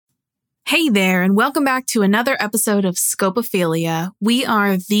Hey there, and welcome back to another episode of Scopophilia. We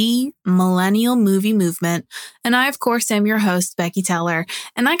are the millennial movie movement, and I, of course, am your host, Becky Teller.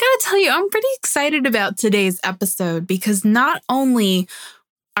 And I gotta tell you, I'm pretty excited about today's episode because not only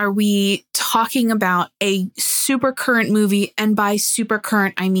are we talking about a super current movie, and by super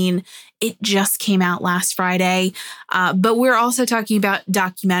current, I mean it just came out last Friday, but we're also talking about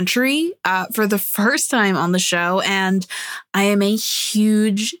documentary for the first time on the show, and I am a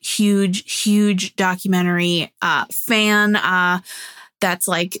huge documentary fan. That's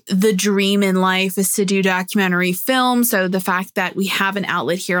like the dream in life is to do documentary film. So the fact that we have an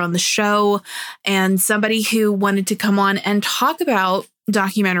outlet here on the show and somebody who wanted to come on and talk about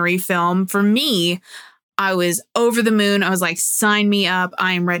documentary film, for me, I was over the moon. I was like, sign me up.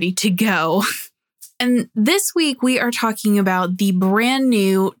 I am ready to go. And this week we are talking about the brand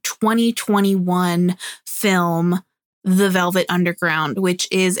new 2021 film, The Velvet Underground, which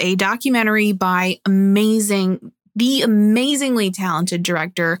is a documentary by the amazingly talented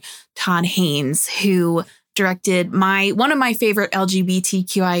director, Todd Haynes, who directed one of my favorite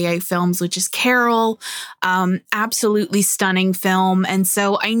LGBTQIA films, which is Carol. Absolutely stunning film. And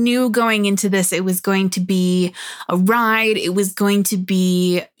so I knew going into this, it was going to be a ride. It was going to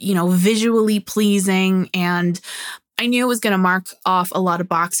be, visually pleasing. And I knew it was going to mark off a lot of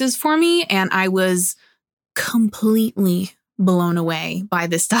boxes for me. And I was completely blown away by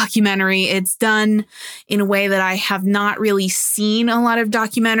this documentary. It's done in a way that I have not really seen a lot of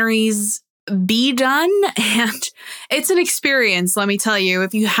documentaries be done, and it's an experience, let me tell you.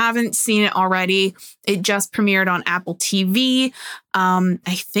 If you haven't seen it already, it just premiered on Apple TV. I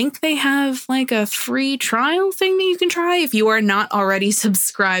think they have like a free trial thing that you can try if you are not already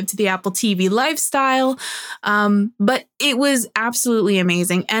subscribed to the Apple TV lifestyle. But it was absolutely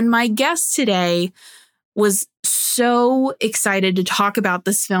amazing. And my guest today was so excited to talk about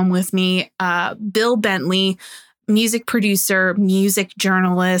this film with me. Bill Bentley, music producer, music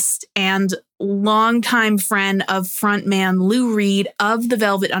journalist, and longtime friend of frontman Lou Reed of the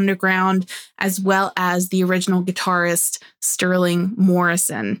Velvet Underground, as well as the original guitarist Sterling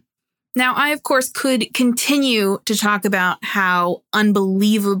Morrison. Now, I, of course, could continue to talk about how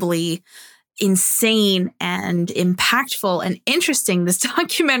unbelievably insane and impactful and interesting this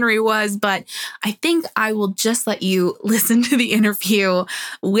documentary was, but I think I will just let you listen to the interview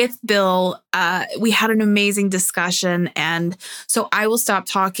with Bill. We had an amazing discussion, and so I will stop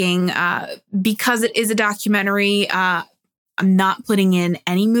talking because it is a documentary. I'm not putting in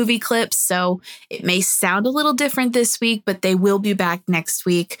any movie clips, so it may sound a little different this week, but they will be back next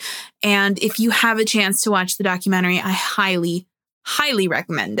week. And if you have a chance to watch the documentary, I highly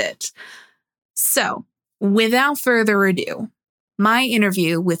recommend it. So, without further ado, my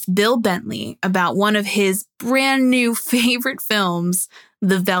interview with Bill Bentley about one of his brand new favorite films,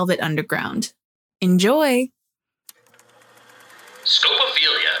 The Velvet Underground. Enjoy!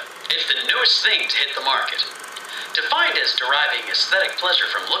 Scopophilia. It's the newest thing to hit the market. Defined as deriving aesthetic pleasure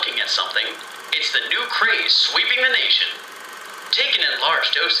from looking at something, it's the new craze sweeping the nation. Taken in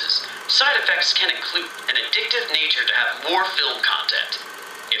large doses, side effects can include an addictive nature to have more film content.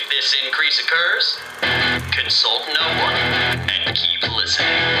 If this increase occurs, consult no one and keep listening.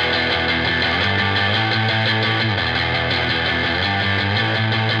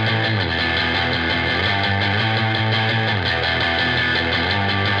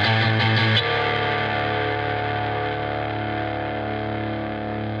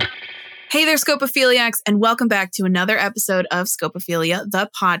 Hey there, Scopophiliacs, and welcome back to another episode of Scopophilia, the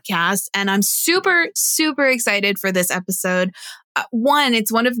podcast. And I'm super excited for this episode. One,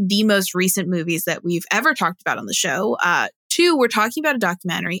 it's one of the most recent movies that we've ever talked about on the show. Two, we're talking about a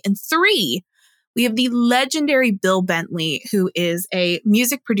documentary. And three, we have the legendary Bill Bentley, who is a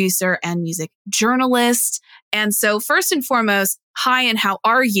music producer and music journalist. And so first and foremost, hi, and how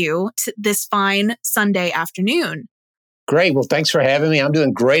are you this fine Sunday afternoon? Great. Well, thanks for having me. I'm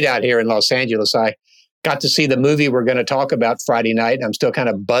doing great out here in Los Angeles. I got to see the movie we're going to talk about Friday night. And I'm still kind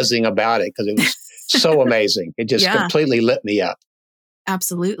of buzzing about it because it was so amazing. It just completely lit me up.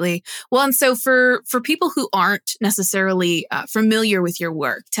 Absolutely. Well, and so for people who aren't necessarily familiar with your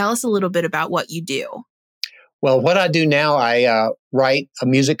work, tell us a little bit about what you do. Well, what I do now, I write a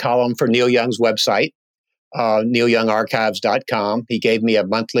music column for Neil Young's website, neilyoungarchives.com. He gave me a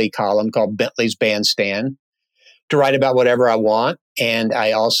monthly column called Bentley's Bandstand to write about whatever I want. And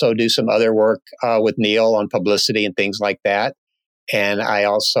I also do some other work with Neil on publicity and things like that. And I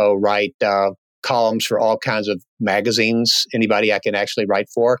also write columns for all kinds of magazines, anybody I can actually write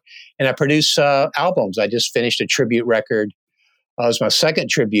for. And I produce albums. I just finished a tribute record. It was my second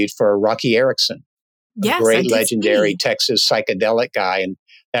tribute for Rocky Erickson, a great legendary Texas psychedelic guy. And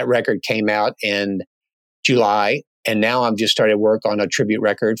That record came out in July. And now I'm just started work on a tribute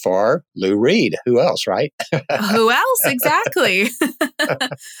record for Lou Reed. Who else, right? Who else? Exactly.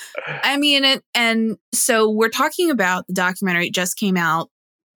 I mean, and so we're talking about the documentary. It just came out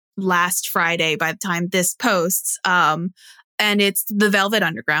last Friday by the time this posts. And it's The Velvet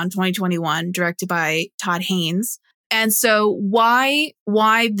Underground 2021, directed by Todd Haynes. And so why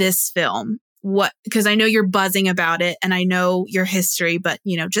this film? What, because I know you're buzzing about it and I know your history, but,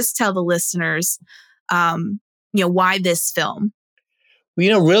 just tell the listeners, why this film?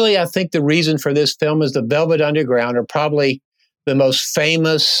 Well, really, I think the reason for this film is the Velvet Underground are probably the most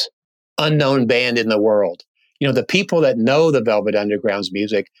famous unknown band in the world. The people that know the Velvet Underground's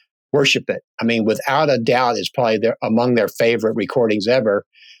music worship it. I mean, without a doubt, it's probably among their favorite recordings ever.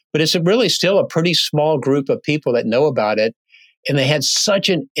 But it's really still a pretty small group of people that know about it. And they had such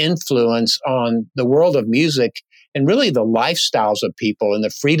an influence on the world of music and really the lifestyles of people and the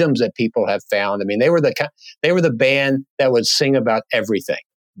freedoms that people have found. I mean, they were the band that would sing about everything.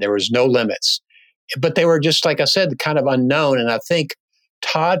 There was no limits. But they were just, like I said, kind of unknown. And I think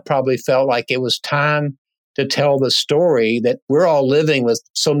Todd probably felt like it was time to tell the story that we're all living with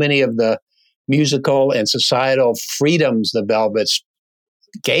so many of the musical and societal freedoms the Velvets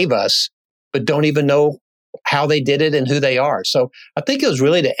gave us, but don't even know how they did it and who they are. So I think it was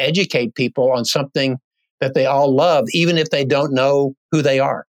really to educate people on something that they all love, even if they don't know who they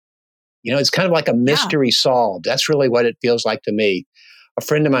are. It's kind of like a mystery solved. That's really what it feels like to me. A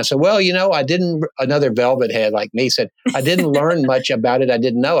friend of mine said, well, another Velvet head like me said, I didn't learn much about it. I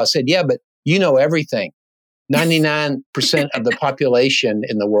didn't know. I said, yeah, but you know everything. 99% of the population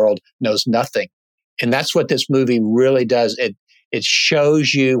in the world knows nothing. And that's what this movie really does. It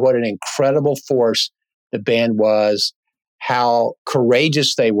shows you what an incredible force the band was, how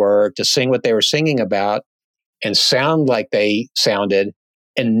courageous they were to sing what they were singing about and sound like they sounded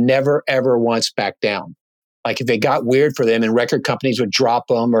and never, ever once back down. Like if it got weird for them and record companies would drop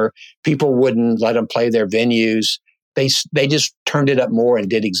them or people wouldn't let them play their venues, they just turned it up more and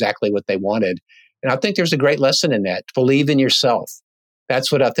did exactly what they wanted. And I think there's a great lesson in that. Believe in yourself.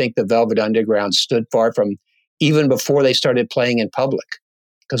 That's what I think the Velvet Underground stood for from even before they started playing in public.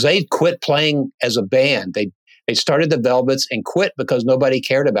 Because they quit playing as a band. They started the Velvets and quit because nobody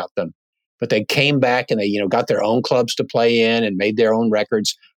cared about them. But they came back and they got their own clubs to play in and made their own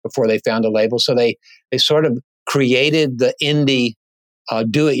records before they found a label. So they sort of created the indie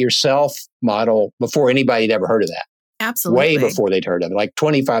do-it-yourself model before anybody had ever heard of that. Absolutely. Way before they'd heard of it, like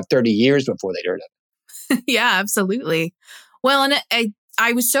 25, 30 years before they'd heard of it. Yeah, absolutely. Well, and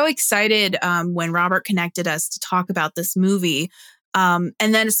I was so excited when Robert connected us to talk about this movie. And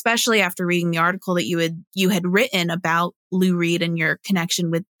then especially after reading the article that you had written about Lou Reed and your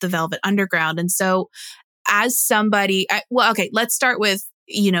connection with the Velvet Underground. And so as somebody, let's start with,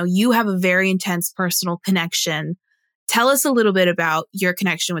 you have a very intense personal connection. Tell us a little bit about your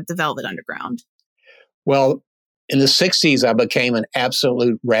connection with the Velvet Underground. Well, in the 60s, I became an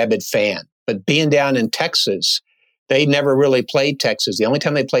absolute rabid fan. But being down in Texas, they never really played Texas. The only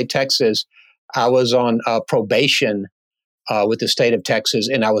time they played Texas, I was on probation with the state of Texas,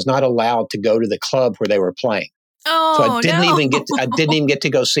 and I was not allowed to go to the club where they were playing. Oh, so I didn't even get to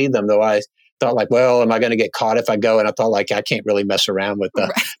go see them, though. I thought like, well, am I going to get caught if I go? And I thought like, I can't really mess around with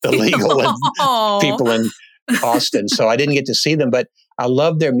the legal and people in Austin. So I didn't get to see them, but I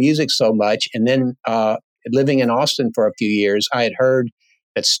loved their music so much. And then living in Austin for a few years, I had heard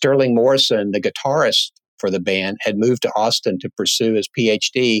that Sterling Morrison, the guitarist for the band, had moved to Austin to pursue his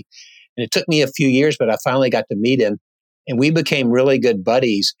PhD. And it took me a few years, but I finally got to meet him. And we became really good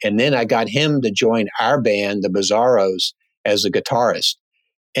buddies. And then I got him to join our band, the Bizarros, as a guitarist.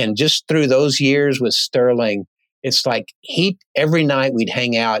 And just through those years with Sterling, it's like every night we'd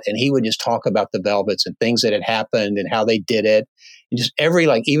hang out and he would just talk about the Velvets and things that had happened and how they did it. And just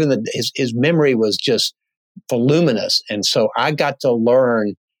his memory was just voluminous. And so I got to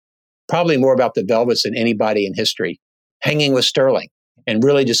learn probably more about the Velvets than anybody in history, hanging with Sterling and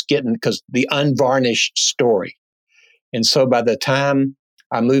really just because the unvarnished story. And so by the time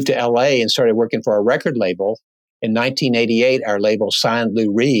I moved to LA and started working for a record label, in 1988, our label signed Lou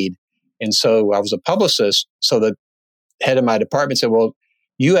Reed. And so I was a publicist. So the head of my department said, well,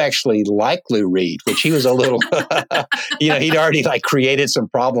 you actually like Lou Reed, which he was a little, he'd already created some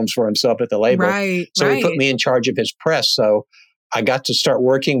problems for himself at the label. Right. So he put me in charge of his press. So I got to start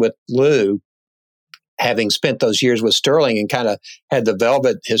working with Lou, having spent those years with Sterling and kind of had the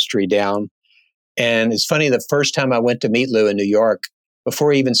Velvet history down. And it's funny, the first time I went to meet Lou in New York,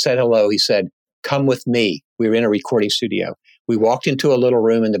 before he even said hello, he said, come with me. We were in a recording studio. We walked into a little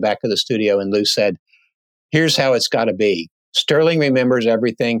room in the back of the studio and Lou said, here's how it's got to be. Sterling remembers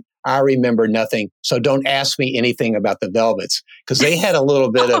everything. I remember nothing. So don't ask me anything about the Velvets, because they had a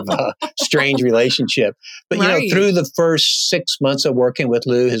little bit of a strange relationship. But, Right. through the first 6 months of working with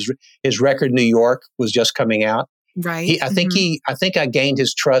Lou, his record New York was just coming out. Right. I think I gained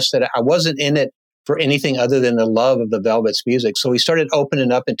his trust that I wasn't in it for anything other than the love of the Velvets music. So he started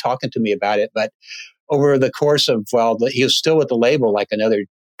opening up and talking to me about it. But over the course of, he was still with the label like another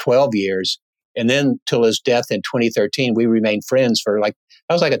 12 years. And then till his death in 2013, we remained friends for that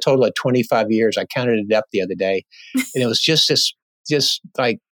was like a total of 25 years. I counted it up the other day. And it was just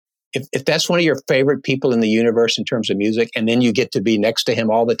like, if that's one of your favorite people in the universe in terms of music, and then you get to be next to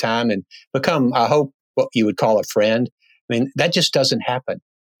him all the time and become, I hope, what you would call a friend. I mean, that just doesn't happen.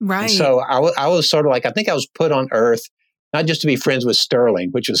 Right. And so I was sort of like, I think I was put on earth, not just to be friends with Sterling,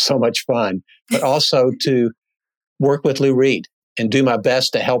 which was so much fun, but also to work with Lou Reed and do my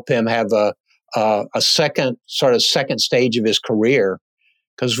best to help him have a second stage of his career.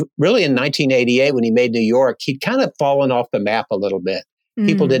 Because really in 1988, when he made New York, he'd kind of fallen off the map a little bit.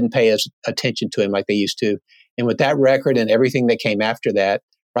 People didn't pay as attention to him like they used to. And with that record and everything that came after that,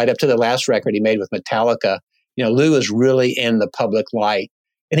 right up to the last record he made with Metallica, Lou was really in the public light.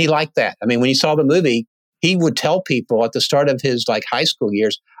 And he liked that. I mean, when you saw the movie, he would tell people at the start of his high school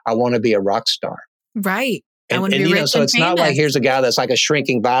years, I want to be a rock star. Right. And so it's not like here's a guy that's like a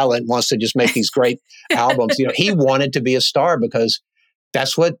shrinking violet and wants to just make these great albums. He wanted to be a star because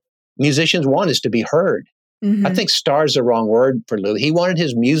that's what musicians want, is to be heard. Mm-hmm. I think star is the wrong word for Lou. He wanted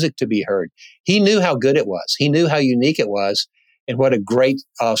his music to be heard. He knew how good it was. He knew how unique it was and what a great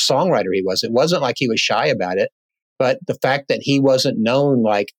songwriter he was. It wasn't like he was shy about it, but the fact that he wasn't known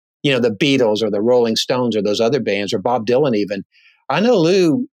like, the Beatles or the Rolling Stones or those other bands or Bob Dylan even. I know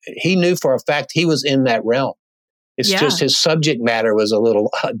Lou, he knew for a fact he was in that realm. It's just his subject matter was a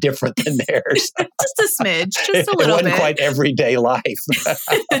little different than theirs. Just a smidge, just a little bit. It wasn't quite everyday life.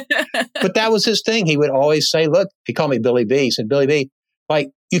 But that was his thing. He would always say, look, he called me Billy B. He said, Billy B,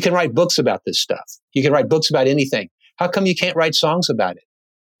 you can write books about this stuff. You can write books about anything. How come you can't write songs about it?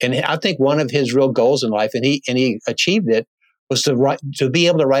 And I think one of his real goals in life, and he achieved it, was to be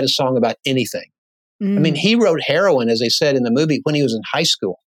able to write a song about anything. I mean, he wrote Heroin, as they said in the movie, when he was in high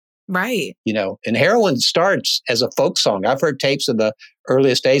school. Right. And Heroin starts as a folk song. I've heard tapes of the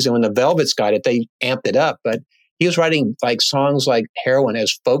earliest days, and when the Velvets got it, they amped it up. But he was writing songs like Heroin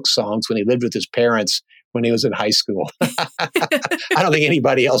as folk songs when he lived with his parents when he was in high school. I don't think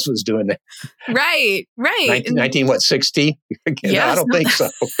anybody else was doing that. Right. 60? Yes. I don't think so.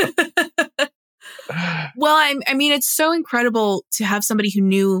 Well, I mean, it's so incredible to have somebody who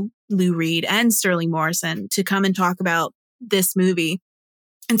knew Lou Reed and Sterling Morrison to come and talk about this movie.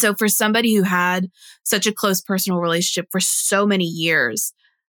 And so for somebody who had such a close personal relationship for so many years,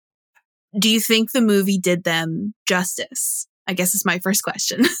 do you think the movie did them justice? I guess is my first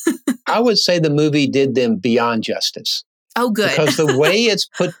question. I would say the movie did them beyond justice. Oh, good. Because the way it's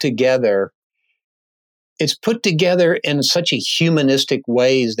put together in such a humanistic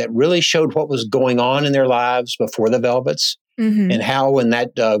ways that really showed what was going on in their lives before the Velvets, and how when that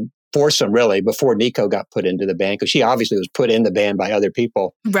foursome, really, before Nico got put into the band, because she obviously was put in the band by other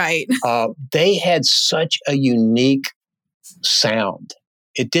people. Right. They had such a unique sound.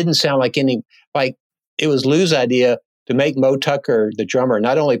 It didn't sound like it was Lou's idea to make Mo Tucker, the drummer,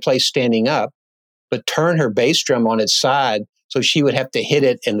 not only play standing up, but turn her bass drum on its side so she would have to hit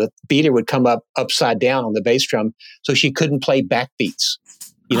it and the beater would come up upside down on the bass drum, so she couldn't play backbeats.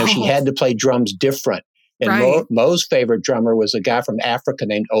 She had to play drums different. And right. Mo's favorite drummer was a guy from Africa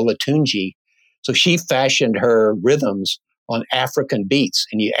named Olatunji. So she fashioned her rhythms on African beats.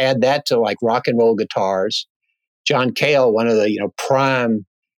 And you add that to rock and roll guitars. John Cale, one of the prime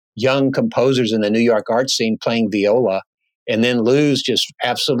young composers in the New York art scene, playing viola. And then Lou's just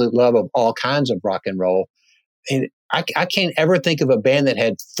absolute love of all kinds of rock and roll. And I can't ever think of a band that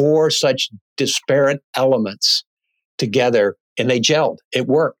had four such disparate elements together, and they gelled. It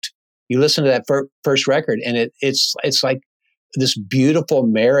worked. You listen to that first record, and it's like this beautiful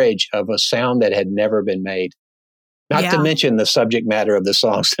marriage of a sound that had never been made. Not to mention the subject matter of the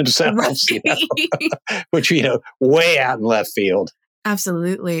songs themselves, right. Which, way out in left field.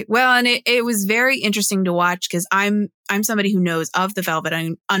 Absolutely. Well, and it was very interesting to watch because I'm somebody who knows of the Velvet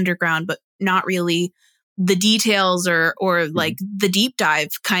Underground, but not really the details or like the deep dive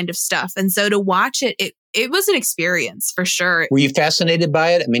kind of stuff. And so to watch it was an experience for sure. Were you fascinated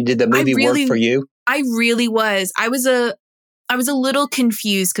by it? I mean, did the movie work for you? I really was. I was a little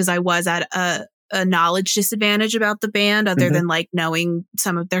confused because I was at a knowledge disadvantage about the band other than knowing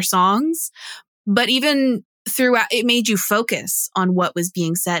some of their songs. But even throughout, it made you focus on what was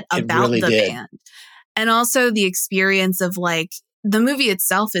being said about the band. And also the experience of like the movie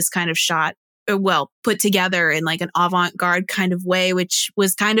itself is kind of shot, put together in like an avant-garde kind of way, which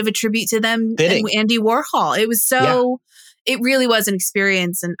was kind of a tribute to them and Andy Warhol. It was it really was an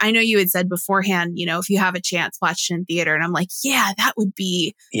experience. And I know you had said beforehand, if you have a chance, watch it in theater. And I'm like, yeah, that'd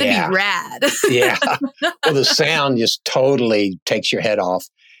be rad. Yeah. Well, the sound just totally takes your head off.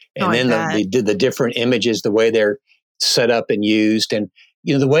 And then the different images, the way they're set up and used. And,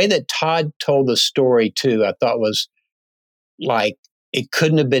 the way that Todd told the story too, I thought was like, it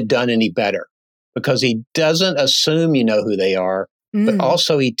couldn't have been done any better because he doesn't assume you know who they are, but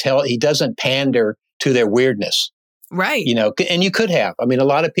also he doesn't pander to their weirdness. Right. And you could have. I mean, a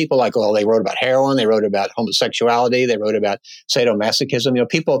lot of people they wrote about heroin, they wrote about homosexuality, they wrote about sadomasochism.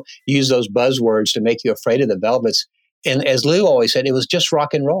 People use those buzzwords to make you afraid of the Velvets. And as Lou always said, it was just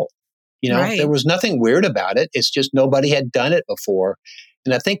rock and roll. There was nothing weird about it. It's just nobody had done it before.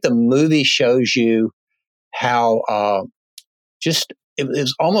 And I think the movie shows you how it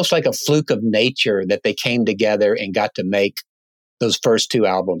was almost like a fluke of nature that they came together and got to make those first two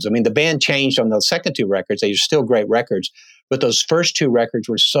albums. I mean, the band changed on those second two records. They are still great records, but those first two records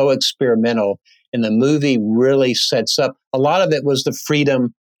were so experimental, and the movie really sets up. A lot of it was the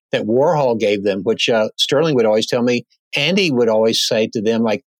freedom that Warhol gave them, which Sterling would always tell me. Andy would always say to them,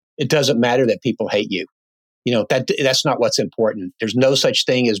 like, it doesn't matter that people hate you. That's not what's important. There's no such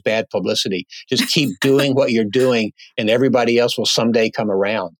thing as bad publicity. Just keep doing what you're doing, and everybody else will someday come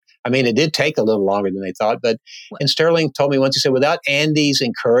around. I mean, it did take a little longer than they thought, and Sterling told me once, he said, without Andy's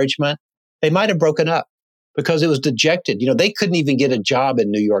encouragement, they might have broken up because it was dejected. They couldn't even get a job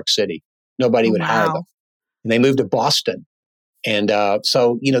in New York City. Nobody would hire them. And they moved to Boston. And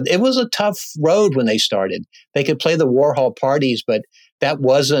so, it was a tough road when they started. They could play the Warhol parties, but that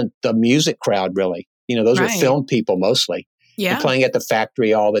wasn't the music crowd, really. Those were film people mostly. Yeah. They're playing at the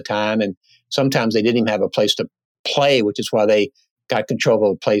factory all the time. And sometimes they didn't even have a place to play, which is why they got control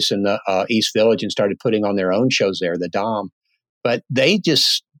of a place in the East Village and started putting on their own shows there, the Dom. But they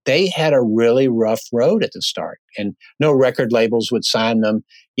had a really rough road at the start, and no record labels would sign them.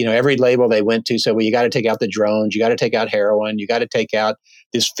 Every label they went to said, well, you got to take out the drones, you got to take out heroin, you got to take out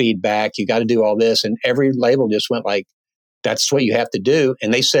this feedback, you got to do all this. And every label just went like, that's what you have to do.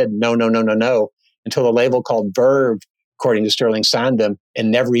 And they said, no, until a label called Verve, according to Sterling, signed them and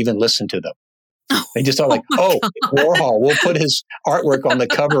never even listened to them. They just thought like, Warhol, we'll put his artwork on the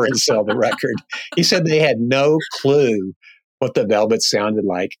cover and sell the record. He said they had no clue what the Velvets sounded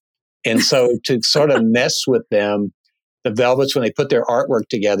like. And so to sort of mess with them, the Velvets, when they put their artwork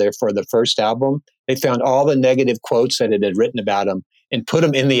together for the first album, they found all the negative quotes that it had written about them and put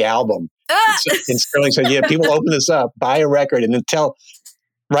them in the album. And Sterling said, yeah, people open this up, buy a record, and then tell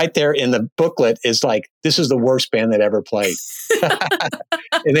right there in the booklet is like, this is the worst band that ever played.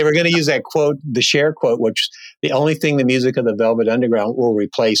 And they were going to use that quote, the Cher quote, which the only thing the music of the Velvet Underground will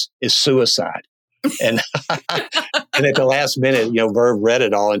replace is suicide. And and at the last minute, Verve read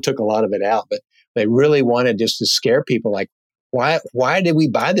it all and took a lot of it out. But they really wanted just to scare people like, why did we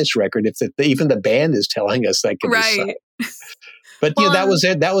buy this record if even the band is telling us that could be so? But that was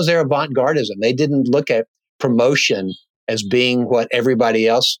it. That was their avant-gardism. They didn't look at promotion as being what everybody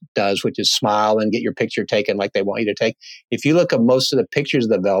else does, which is smile and get your picture taken like they want you to take. If you look at most of the pictures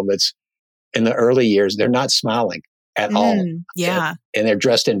of the Velvets in the early years, they're not smiling at all. Yeah. And they're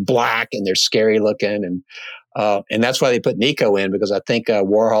dressed in black and they're scary looking. And that's why they put Nico in, because I think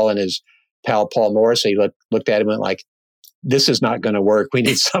Warhol and his pal Paul Morrissey looked at him and went like, this is not going to work. We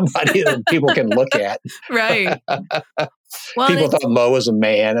need somebody that people can look at. Right. Well, people thought Mo was a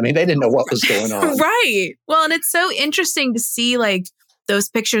man. I mean, they didn't know what was going on. Right. Well, and it's so interesting to see like those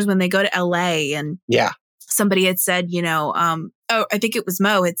pictures when they go to LA and somebody had said, I think it was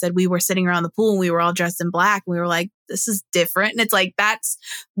Mo had said we were sitting around the pool and we were all dressed in black. And we were like, this is different. And it's like, that's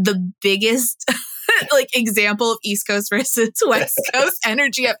the biggest like example of East Coast versus West Coast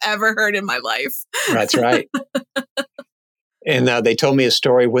energy I've ever heard in my life. That's right. And they told me a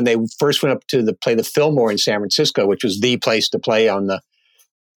story when they first went up to play the Fillmore in San Francisco, which was the place to play on the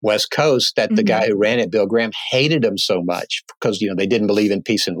West Coast, that the guy who ran it, Bill Graham, hated them so much because, they didn't believe in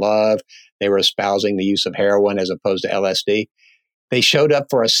peace and love. They were espousing the use of heroin as opposed to LSD. They showed up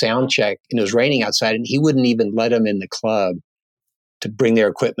for a sound check and it was raining outside and he wouldn't even let them in the club to bring their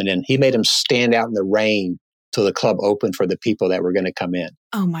equipment in. He made them stand out in the rain till the club opened for the people that were going to come in.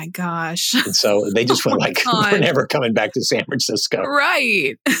 Oh my gosh. And so they just went like, we're never coming back to San Francisco.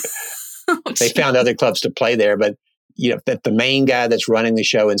 Right. They found other clubs to play there, but that the main guy that's running the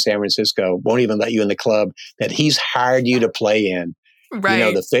show in San Francisco won't even let you in the club that he's hired you to play in.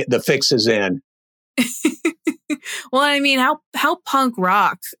 Right. The fix is in. Well, I mean, how punk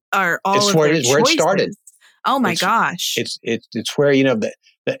rock are all It's of where their it is, where it started. choices. Oh my It's gosh. it's where,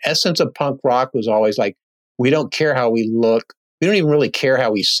 the essence of punk rock was always like, we don't care how we look. We don't even really care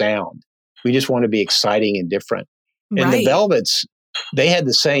how we sound. We just want to be exciting and different. And the Right. Velvets, they had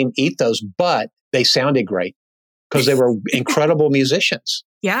the same ethos, but they sounded great because they were incredible musicians.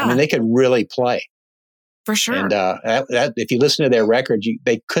 Yeah. I mean, they could really play. For sure. And that if you listen to their records,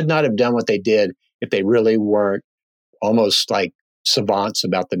 they could not have done what they did if they really weren't almost like savants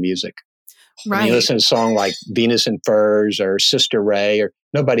about the music. Right. When you listen to a song like Venus in Furs or Sister Ray, or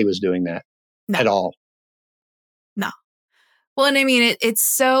nobody was doing that at all. No. Well, and I mean, it's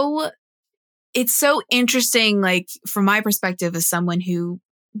so interesting, like from my perspective as someone who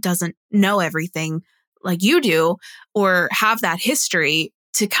doesn't know everything like you do or have that history,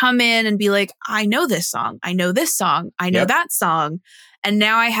 to come in and be like, I know this song. I know this song. I know that song. And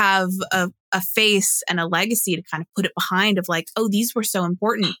now I have a face and a legacy to kind of put it behind of like, oh, these were so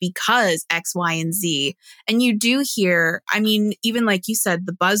important because X, Y, and Z. And you do hear, I mean, even like you said,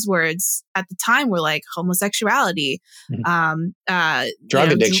 the buzzwords at the time were like homosexuality, drug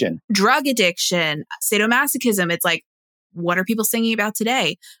addiction, sadomasochism. It's like, what are people singing about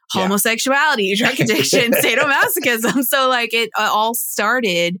today? Homosexuality, drug addiction, sadomasochism. So like it all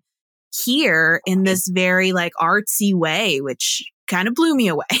started here in this very like artsy way, which kind of blew me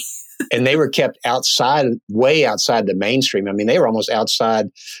away. And they were kept way outside the mainstream. I mean, they were almost outside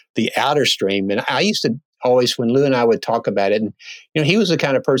the outer stream. And I used to always, when Lou and I would talk about it, and he was the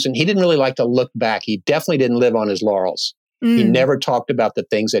kind of person, he didn't really like to look back. He definitely didn't live on his laurels. He never talked about the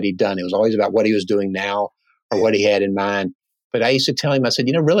things that he'd done. It was always about what he was doing now or what he had in mind. But I used to tell him, I said,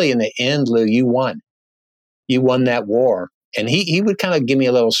 really, in the end, Lou, you won. You won that war. And he would kind of give me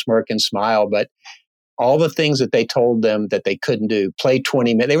a little smirk and smile. But all the things that they told them that they couldn't do, play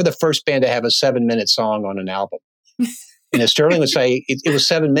 20 minutes. They were the first band to have a 7-minute song on an album. And as Sterling would say, it was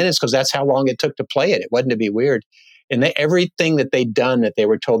 7 minutes because that's how long it took to play it. It wasn't to be weird. And everything that they'd done that they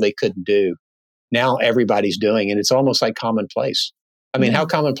were told they couldn't do, now everybody's doing. And it's almost like commonplace. I mean, how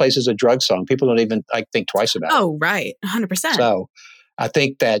commonplace is a drug song? People don't even think twice about it. Oh, right. 100%. So I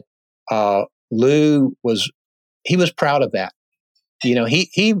think that Lou was proud of that.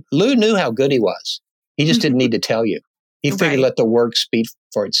 Lou knew how good he was. He just didn't need to tell you. He figured let the work speak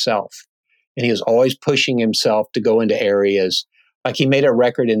for itself. And he was always pushing himself to go into areas. Like he made a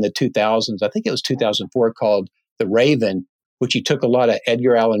record in the 2000s, I think it was 2004, called The Raven, which he took a lot of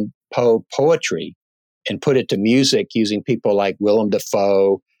Edgar Allan Poe poetry and put it to music using people like Willem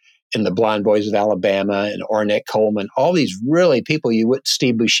Dafoe and the Blind Boys of Alabama and Ornette Coleman, all these really people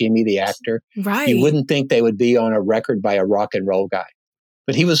Steve Buscemi, the actor, you wouldn't think they would be on a record by a rock and roll guy.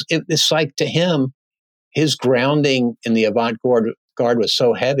 But it's like, to him, his grounding in the avant-garde was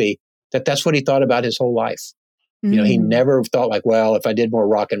so heavy that's what he thought about his whole life. He never thought like, well, if I did more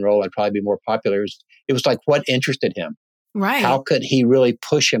rock and roll, I'd probably be more popular. It was like what interested him. Right. How could he really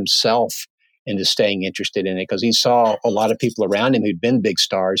push himself into staying interested in it? Because he saw a lot of people around him who'd been big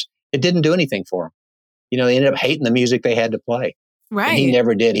stars. It didn't do anything for him. They ended up hating the music they had to play. Right. And he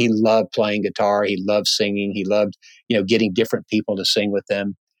never did. He loved playing guitar. He loved singing. He loved, getting different people to sing with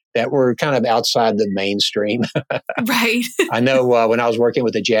him that were kind of outside the mainstream. Right. I know when I was working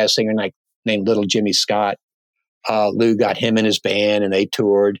with a jazz singer named Little Jimmy Scott, Lou got him in his band and they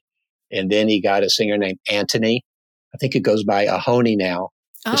toured. And then he got a singer named Anthony. I think it goes by Ahoney now,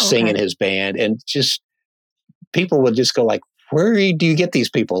 to sing in his band. And just people would just go like, where do you get these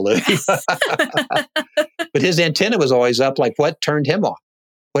people, Lou? But his antenna was always up. Like, what turned him on?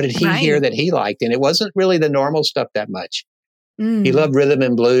 What did he hear that he liked? And it wasn't really the normal stuff that much. He loved rhythm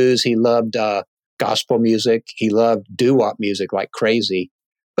and blues. He loved gospel music. He loved doo-wop music like crazy.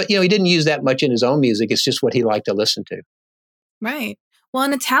 But, he didn't use that much in his own music. It's just what he liked to listen to. Right. Well,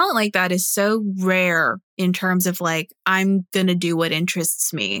 and a talent like that is so rare in terms of like, I'm going to do what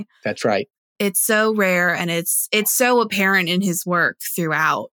interests me. That's right. It's so rare, and it's so apparent in his work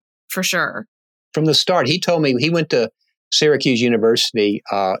throughout, for sure. From the start, he told me he went to Syracuse University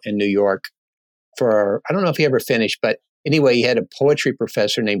in New York for, I don't know if he ever finished, but anyway, he had a poetry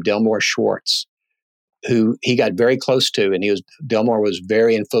professor named Delmore Schwartz, who he got very close to, and Delmore was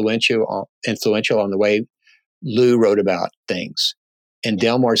very influential on the way Lou wrote about things. And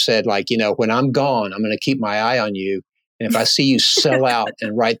Delmore said, like, when I'm gone, I'm going to keep my eye on you. And if I see you sell out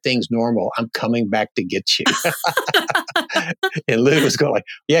and write things normal, I'm coming back to get you. And Lou was going like,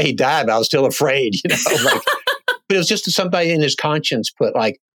 yeah, he died, but I was still afraid, but it was just somebody in his conscience put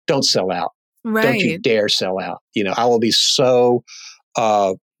like, don't sell out. Right. Don't you dare sell out. I will be so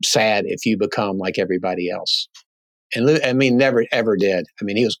sad if you become like everybody else. And Lou, never, ever did.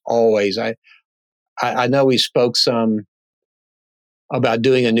 He was always, I I know we spoke some about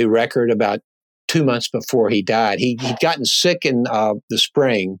doing a new record about 2 months before he died. He'd gotten sick in the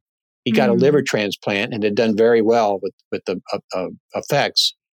spring. He got a liver transplant and had done very well with the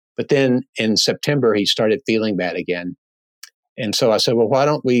effects. But then in September, he started feeling bad again. And so I said, well, why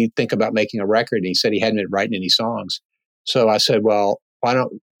don't we think about making a record? And he said he hadn't been writing any songs. So I said, well, why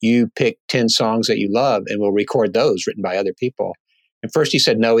don't you pick 10 songs that you love and we'll record those written by other people? And first he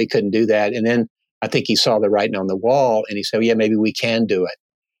said, no, he couldn't do that. And then I think he saw the writing on the wall and he said, well, yeah, maybe we can do it.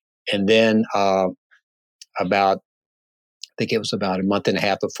 And then I think it was about a month and a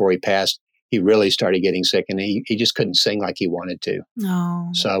half before he passed, he really started getting sick and he just couldn't sing like he wanted to. No.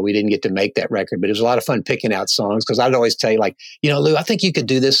 So we didn't get to make that record, but it was a lot of fun picking out songs because I'd always tell you like, Lou, I think you could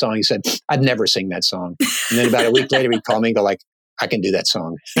do this song. He said, I'd never sing that song. And then about a week later, he'd call me and go like, I can do that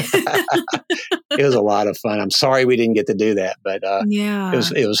song. It was a lot of fun. I'm sorry we didn't get to do that, but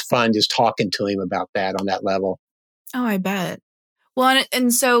it was fun just talking to him about that on that level. Oh, I bet. Well,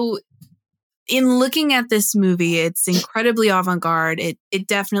 and so in looking at this movie, it's incredibly avant-garde. It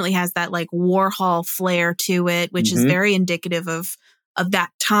definitely has that like Warhol flair to it, which is very indicative of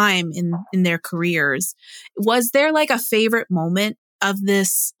that time in their careers. Was there like a favorite moment of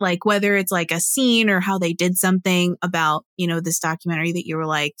this, like whether it's like a scene or how they did something about, this documentary that you were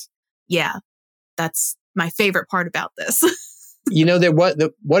like, yeah, that's my favorite part about this? There was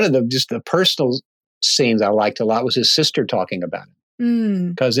one of the personal scenes I liked a lot was his sister talking about it.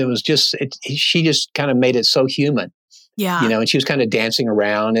 Because it was just, she just kind of made it so human. Yeah. And she was kind of dancing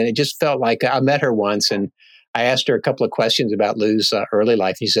around and it just felt like I met her once and I asked her a couple of questions about Lou's early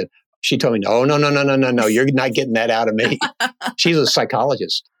life. She told me, no, you're not getting that out of me. She's a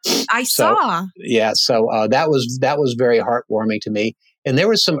psychologist. I saw. Yeah. So that was very heartwarming to me. And there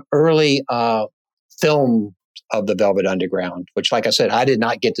was some early film of the Velvet Underground, which, like I said, I did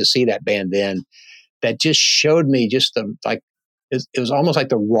not get to see that band then. That just showed me just it was almost like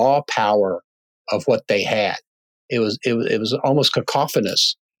the raw power of what they had. It was almost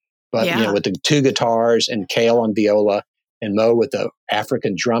cacophonous, but with the two guitars and Cale on viola and Mo with the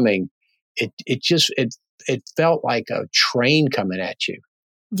African drumming, it felt like a train coming at you.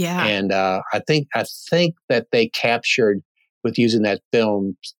 Yeah. And I think that they captured with using that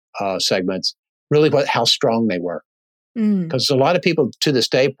film segments really how strong they were. Because a lot of people to this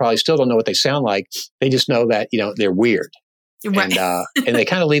day probably still don't know what they sound like. They just know that they're weird. Right. And they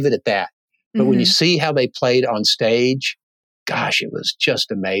kind of leave it at that. But when you see how they played on stage, gosh, it was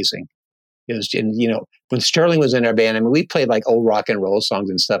just amazing. It was, when Sterling was in our band, I mean, we played like old rock and roll songs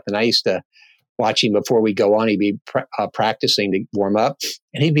and stuff. And I used to watch him before we go on. He'd be practicing to warm up,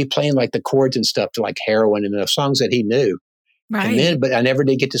 and he'd be playing like the chords and stuff to like Heroin and the songs that he knew. Right. But I never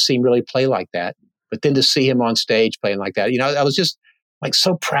did get to see him really play like that. But then to see him on stage playing like that, I was just like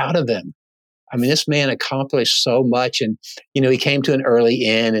so proud of him. I mean, this man accomplished so much. And, he came to an early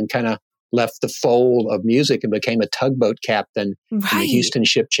end and kind of left the fold of music and became a tugboat captain in the Houston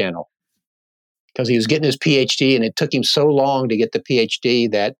Ship Channel. Because he was getting his PhD and it took him so long to get the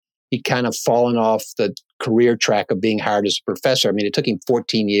PhD that he'd kind of fallen off the career track of being hired as a professor. I mean, it took him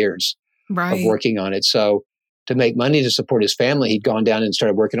 14 years of working on it. So to make money to support his family, he'd gone down and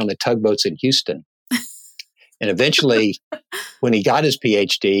started working on the tugboats in Houston. And eventually, when he got his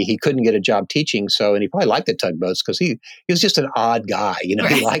PhD, he couldn't get a job teaching. And he probably liked the tugboats because he was just an odd guy. He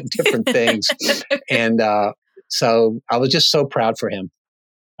liked different things. And so I was just so proud for him.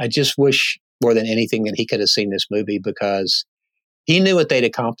 I just wish more than anything that he could have seen this movie because he knew what they'd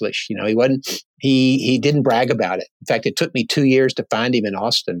accomplished. He didn't brag about it. In fact, it took me 2 years to find him in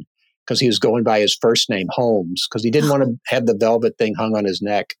Austin because he was going by his first name, Holmes, because he didn't want to have the velvet thing hung on his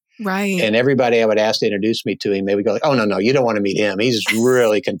neck. Right. And everybody I would ask to introduce me to him, they would go like, oh, no, you don't want to meet him. He's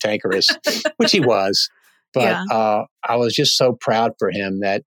really cantankerous, which he was. But I was just so proud for him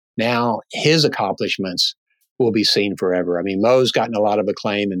that now his accomplishments will be seen forever. I mean, Mo's gotten a lot of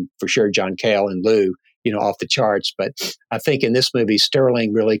acclaim and for sure John Cale and Lou, off the charts. But I think in this movie,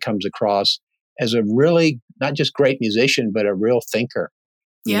 Sterling really comes across as a really not just great musician, but a real thinker.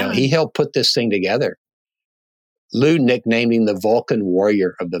 He helped put this thing together. Lou nicknamed him the Vulcan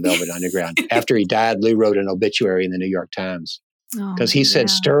Warrior of the Velvet Underground. After he died, Lou wrote an obituary in the New York Times because he said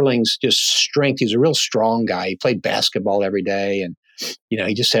Sterling's just strength. He's a real strong guy. He played basketball every day. And,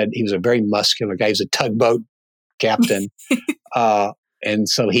 he just said he was a very muscular guy. He was a tugboat captain. And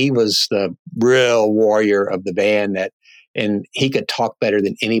so he was the real warrior of the band and he could talk better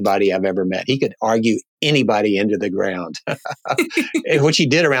than anybody I've ever met. He could argue anybody into the ground, which he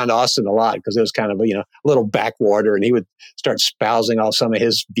did around Austin a lot because it was kind of, a little backwater, and he would start espousing off some of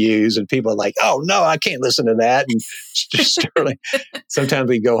his views, and people are like, oh, no, I can't listen to that. And Sterling, sometimes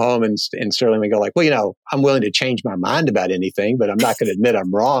we'd go home and Sterling would go like, well, I'm willing to change my mind about anything, but I'm not going to admit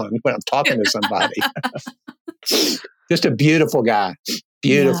I'm wrong when I'm talking to somebody. Just a beautiful guy,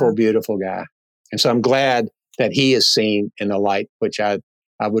 beautiful guy. And so I'm glad that he is seen in the light, which I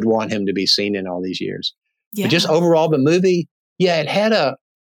would want him to be seen in all these years. Yeah. But just overall, the movie, it had a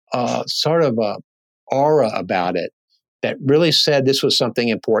sort of a aura about it that really said this was something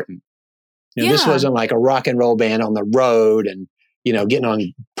important. This wasn't like a rock and roll band on the road and, getting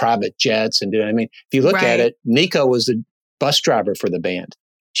on private jets and doing, if you look at it, Nico was the bus driver for the band.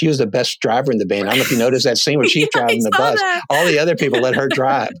 She was the best driver in the band. I don't know if you noticed that scene where she's driving the bus. That. All the other people let her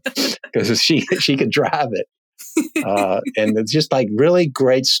drive because she could drive it. And it's just like really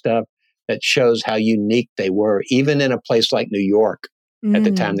great stuff that shows how unique they were, even in a place like New York at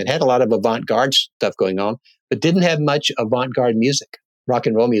the time that had a lot of avant-garde stuff going on, but didn't have much avant-garde music, rock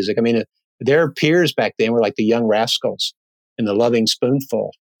and roll music. Their peers back then were like the Young Rascals and the Loving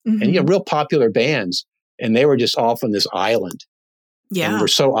Spoonful and, real popular bands. And they were just off on this island. Yeah. And were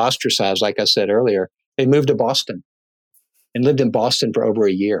so ostracized, like I said earlier, they moved to Boston and lived in Boston for over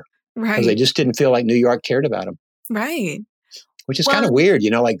a year. Right. Because they just didn't feel like New York cared about them. Right. Which is kind of weird,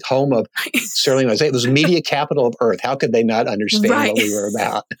 like home of Sterling was. It was media capital of Earth. How could they not understand what we were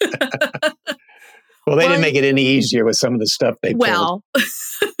about? Well, they didn't make it any easier with some of the stuff they pulled.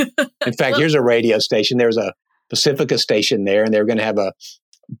 In fact, here's a radio station. There's a Pacifica station there, and they were going to have a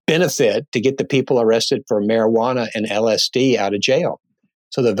benefit to get the people arrested for marijuana and LSD out of jail.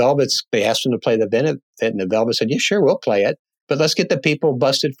 So the Velvets, they asked them to play the benefit, and the Velvets said, yeah, sure, we'll play it. But let's get the people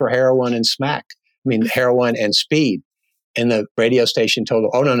busted for heroin and heroin and speed. And the radio station told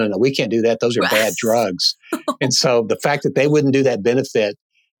them, oh, no, we can't do that. Those are bad drugs. And so the fact that they wouldn't do that benefit,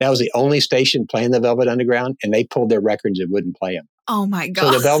 that was the only station playing the Velvet Underground, and they pulled their records and wouldn't play them. Oh, my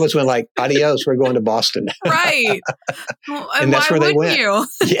God. So the Velvets went like, adios, we're going to Boston. Right. Well, and that's where they went.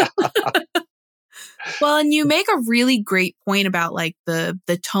 Yeah. Well, and you make a really great point about like the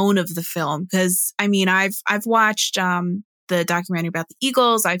tone of the film, because I've watched the documentary about the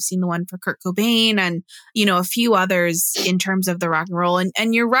Eagles. I've seen the one for Kurt Cobain and, a few others in terms of the rock and roll.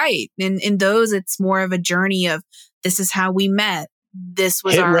 And you're right. In those, it's more of a journey of this is how we met. This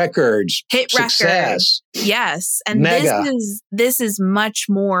was our hit success. Records. Yes. And this is much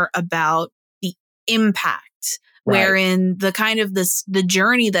more about the impact, wherein the kind of the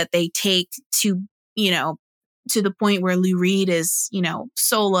journey that they take to, to the point where Lou Reed is,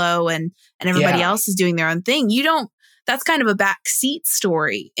 solo and everybody else is doing their own thing. That's kind of a backseat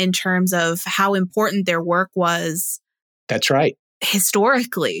story in terms of how important their work was. That's right.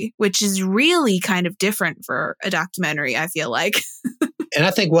 Historically, which is really kind of different for a documentary, I feel like. And I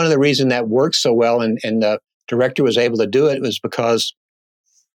think one of the reasons that worked so well and the director was able to do it was because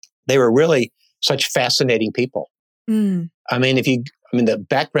they were really such fascinating people. The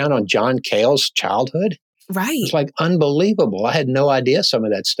background on John Cale's childhood, it's like unbelievable. I had no idea some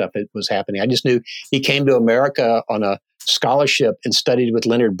of that stuff was happening. I just knew he came to America on a scholarship and studied with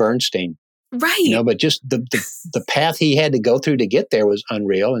Leonard Bernstein. Right. But just the path he had to go through to get there was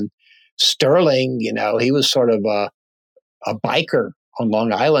unreal. And Sterling, he was sort of a biker on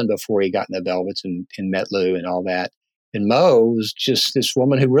Long Island before he got in the Velvets and met Lou and all that. And Mo was just this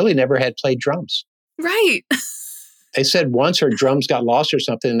woman who really never had played drums. Right. They said once her drums got lost or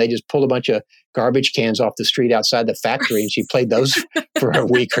something, and they just pulled a bunch of garbage cans off the street outside the factory, and she played those for a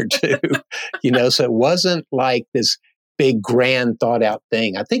week or two. So it wasn't like this big, grand, thought-out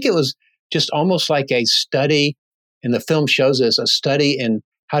thing. I think it was just almost like a study, and the film shows us a study in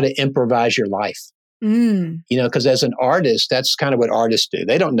how to improvise your life. Because as an artist, that's kind of what artists do.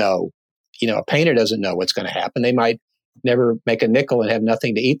 They don't know, a painter doesn't know what's going to happen. They might never make a nickel and have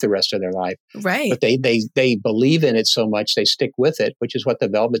nothing to eat the rest of their life. Right. But they believe in it so much, they stick with it, which is what the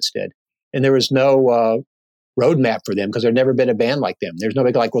Velvets did. And there was no roadmap for them because there'd never been a band like them. There's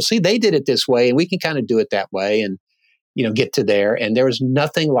nobody like, well, see, they did it this way and we can kind of do it that way and, get to there. And there was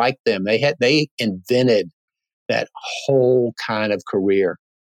nothing like them. They invented that whole kind of career.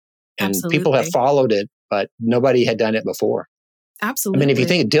 And Absolutely. People have followed it, but nobody had done it before. Absolutely. If you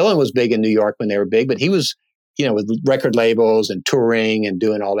think Dylan was big in New York when they were big, but he was, with record labels and touring and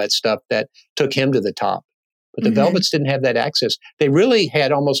doing all that stuff that took him to the top. But the Velvets didn't have that access. They really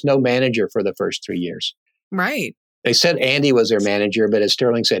had almost no manager for the first 3 years. Right. They said Andy was their manager, but as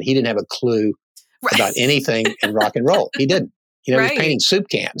Sterling said, he didn't have a clue about anything in rock and roll. He didn't. He was painting soup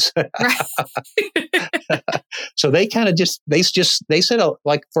cans. So they kind of they said,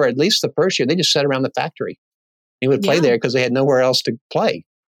 like for at least the first year, they just sat around the factory. He would play there because they had nowhere else to play.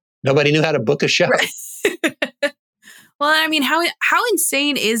 Nobody knew how to book a show. Right. Well, I mean, how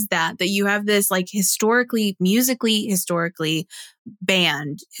insane is that you have this like musically historically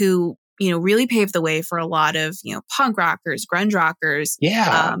band who, really paved the way for a lot of, punk rockers, grunge rockers.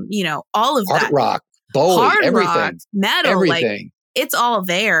 Yeah. All of Art that. rock, Bowie, Hard everything. rock, metal, everything. like it's all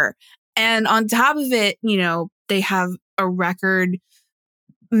there. And on top of it, they have a record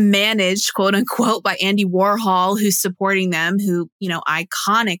managed, quote unquote, by Andy Warhol, who's supporting them, who,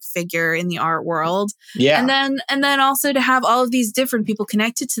 iconic figure in the art world. Yeah. And then also to have all of these different people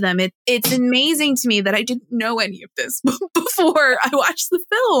connected to them. It's amazing to me that I didn't know any of this before I watched the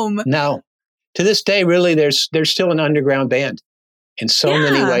film. No. To this day, really, there's still an underground band in so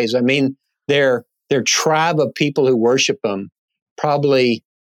many ways. I mean, their tribe of people who worship them, probably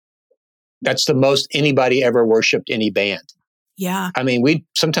that's the most anybody ever worshiped any band. Yeah. I mean,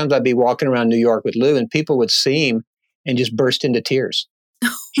 sometimes I'd be walking around New York with Lou and people would see him and just burst into tears.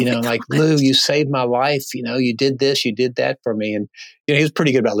 Like, Lou, you saved my life. You did this, you did that for me. And, he was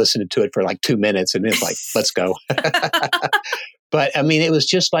pretty good about listening to it for like 2 minutes. And it's like, let's go. But I mean, it was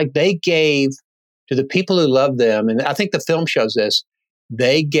just like they gave to the people who loved them. And I think the film shows this.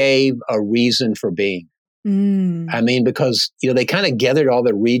 They gave a reason for being. I mean, because, they kind of gathered all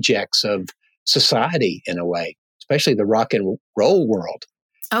the rejects of society in a way, especially the rock and roll world.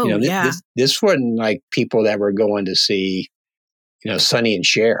 Oh, yeah. This wasn't like people that were going to see, Sonny and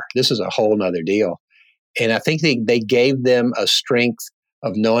Cher. This is a whole nother deal. And I think they gave them a strength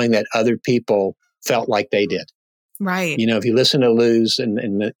of knowing that other people felt like they did. Right. If you listen to Lou's and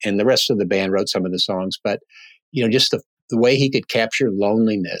the rest of the band wrote some of the songs, but, just the way he could capture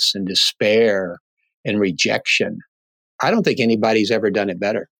loneliness and despair and rejection. I don't think anybody's ever done it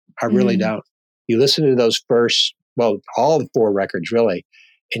better. I really don't. You listen to those first, all 4 records really,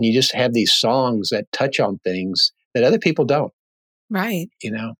 and you just have these songs that touch on things that other people don't. Right.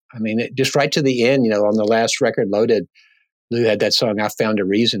 I mean, just right to the end, on the last record, Loaded, Lou had that song, I Found a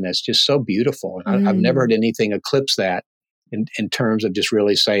Reason, that's just so beautiful. And I've never heard anything eclipse that in terms of just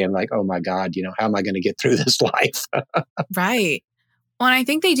really saying like, oh my God, how am I going to get through this life? Right. Well, and I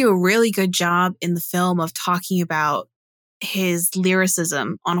think they do a really good job in the film of talking about his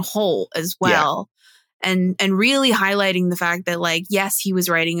lyricism on a whole as well. Yeah. And really highlighting the fact that, like, yes, he was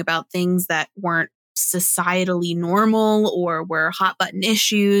writing about things that weren't societally normal or were hot button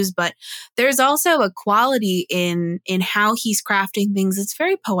issues, but there's also a quality in how he's crafting things. It's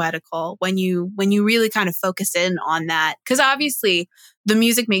very poetical when you really kind of focus in on that, because obviously the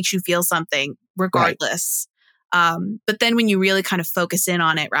music makes you feel something regardless. Right. But then when you really kind of focus in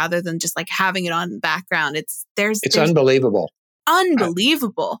on it rather than just like having it on in the background, it's unbelievable.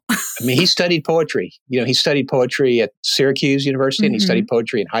 Unbelievable. I mean, he studied poetry. He studied poetry at Syracuse University, and he studied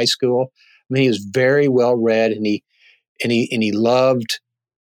poetry in high school. I mean, he was very well read, and he loved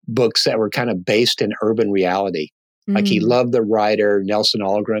books that were kind of based in urban reality. Like, he loved the writer Nelson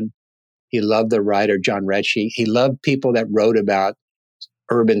Algren. He loved the writer John Retschke. He loved people that wrote about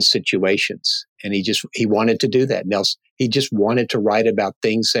urban situations, and he wanted to do that. He just wanted to write about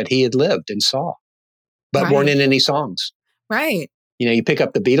things that he had lived and saw, but weren't in any songs. Right. You pick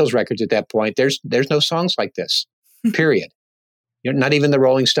up the Beatles records at that point. There's no songs like this. Period. Not even the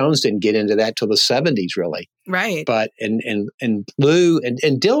Rolling Stones didn't get into that till the 70s, really. Right. But and Lou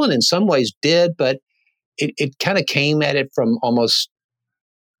and Dylan in some ways did, but it kind of came at it from almost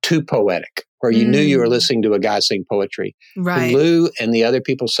too poetic, where you knew you were listening to a guy sing poetry. Right. And Lou and the other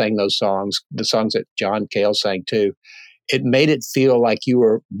people sang those songs, the songs that John Cale sang too. It made it feel like you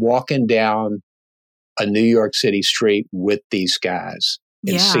were walking down a New York City street with these guys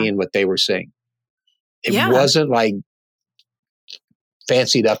and seeing what they were seeing. It wasn't like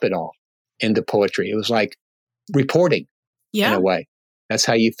fancied up at all into poetry. It was like reporting in a way. That's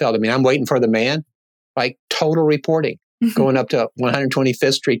how you felt. I mean, I'm Waiting for the Man, like total reporting, going up to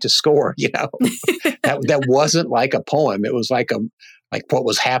 125th Street to score, that wasn't like a poem. It was like what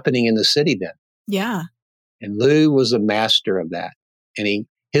was happening in the city then. Yeah. And Lou was a master of that. And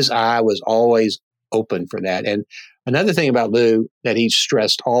his eye was always open for that. And another thing about Lou that he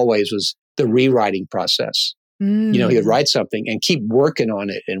stressed always was the rewriting process. He would write something and keep working on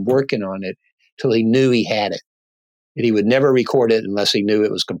it till he knew he had it. And he would never record it unless he knew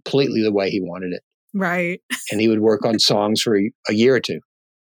it was completely the way he wanted it. Right. And he would work on songs for a year or two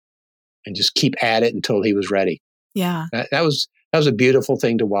and just keep at it until he was ready. Yeah. That was a beautiful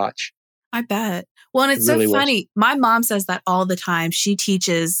thing to watch. I bet. Well, and it's so funny. My mom says that all the time. She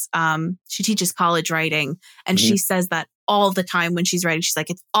teaches college writing, and she says that all the time when she's writing. She's like,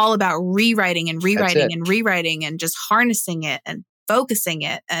 it's all about rewriting and rewriting and rewriting and just harnessing it and focusing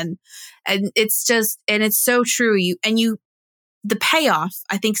it. And it's just, and it's so true. The payoff,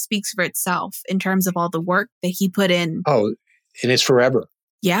 I think, speaks for itself in terms of all the work that he put in. Oh, and it's forever.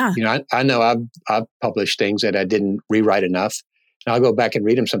 Yeah. I know I've published things that I didn't rewrite enough. And I'll go back and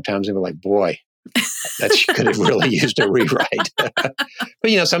read them sometimes and be like, boy, that could have really used a rewrite. But,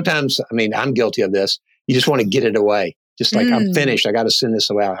 sometimes, I'm guilty of this. You just want to get it away. Just like, I'm finished. I got to send this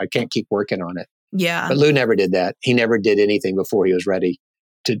away. I can't keep working on it. Yeah. But Lou never did that. He never did anything before he was ready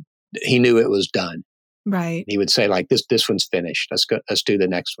he knew it was done. Right. He would say like, this one's finished. Let's do the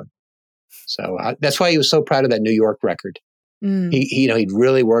next one. So that's why he was so proud of that New York record. He'd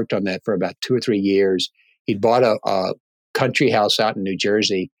really worked on that for about 2 or 3 years. He'd bought a country house out in New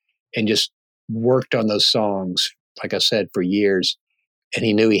Jersey and just worked on those songs, like I said, for years. And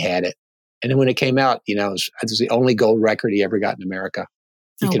he knew he had it. And then when it came out, it was the only gold record he ever got in America.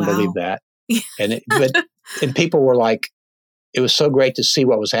 You can believe that. And people were like, it was so great to see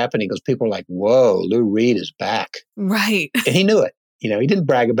what was happening because people were like, whoa, Lou Reed is back. Right. And he knew it. He didn't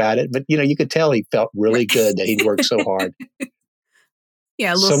brag about it, but, you could tell he felt really good that he'd worked so hard.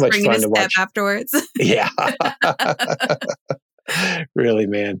 Yeah, a little so much spring fun in his to watch afterwards. Yeah. Really,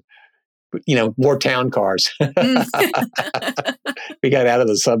 man. More town cars. We got out of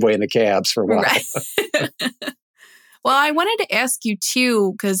the subway and the cabs for a while. Right. Well, I wanted to ask you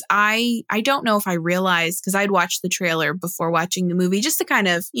too, because I don't know if I realized, because I'd watched the trailer before watching the movie just to kind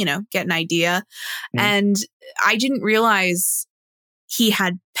of, get an idea. And I didn't realize he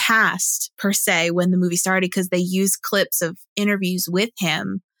had passed per se when the movie started, because they used clips of interviews with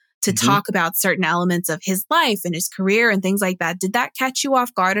him to talk about certain elements of his life and his career and things like that. Did that catch you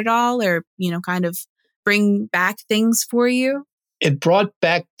off guard at all, or, kind of bring back things for you? It brought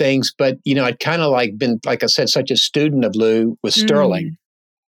back things, but, I'd kind of been, like I said, such a student of Lou with Sterling,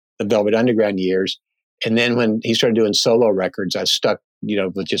 the Velvet Underground years. And then when he started doing solo records, I stuck,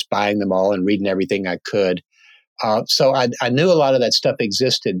 with just buying them all and reading everything I could. So I knew a lot of that stuff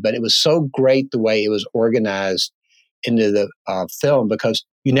existed, but it was so great the way it was organized into the film because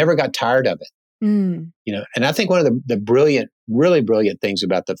you never got tired of it. And I think one of the really brilliant things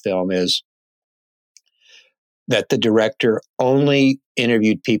about the film is that the director only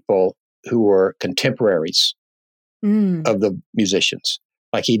interviewed people who were contemporaries of the musicians.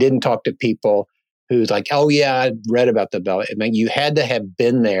 Like he didn't talk to people who's like, oh yeah, I read about the Velvet. You had to have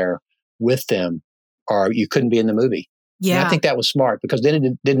been there with them or you couldn't be in the movie. Yeah. And I think that was smart because then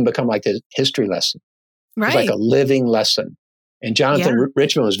it didn't become like the history lesson. Right. It was like a living lesson. And Jonathan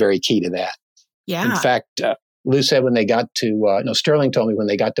Richman was very key to that. Yeah. In fact, Lou said when they got to, Sterling told me when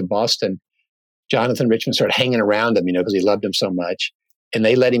they got to Boston, Jonathan Richman started hanging around him, because he loved him so much. And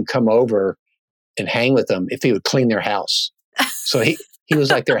they let him come over and hang with them if he would clean their house. So he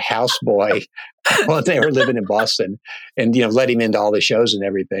was like their house boy while they were living in Boston and, let him into all the shows and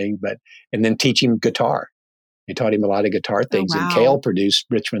everything, and then teach him guitar. He taught him a lot of guitar things. Oh, wow. And Cale produced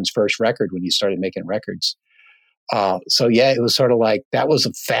Richman's first record when he started making records. It was sort of like, that was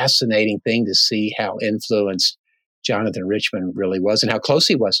a fascinating thing to see how influenced Jonathan Richman really was and how close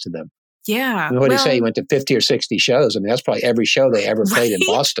he was to them. Yeah. What did he say? He went to 50 or 60 shows. That's probably every show they ever played in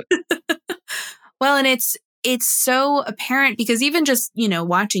Boston. Well, and it's so apparent because even just,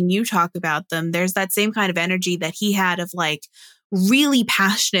 watching you talk about them, there's that same kind of energy that he had of like really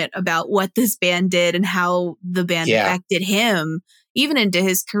passionate about what this band did and how the band affected him, even into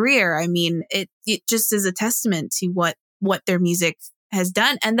his career. It just is a testament to what their music has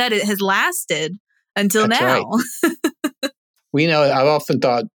done and that it has lasted until now. Right. I've often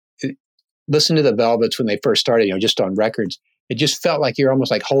thought, listen to the Velvets when they first started, just on records. It just felt like you're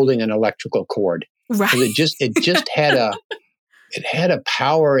almost like holding an electrical cord. Right. It just had a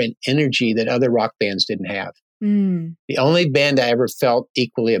power and energy that other rock bands didn't have. The only band I ever felt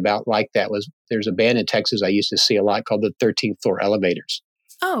equally about like that was there's a band in Texas I used to see a lot called the 13th Floor Elevators.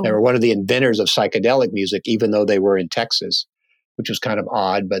 Oh. They were one of the inventors of psychedelic music, even though they were in Texas, which was kind of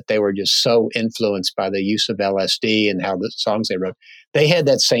odd, but they were just so influenced by the use of LSD and how the songs they wrote. They had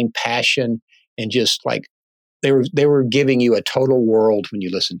that same passion and just like they were giving you a total world when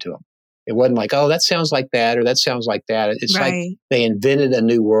you listened to them. It wasn't like, oh, that sounds like that or that sounds like that. It's right. Like they invented a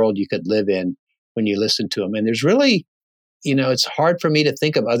new world you could live in when you listen to them. And there's really, it's hard for me to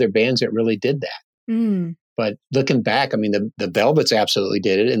think of other bands that really did that. But looking back, the Velvets absolutely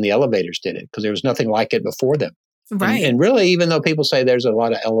did it and the Elevators did it because there was nothing like it before them. Right. And really, even though people say there's a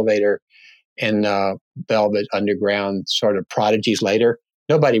lot of Elevator and Velvet Underground sort of prodigies later,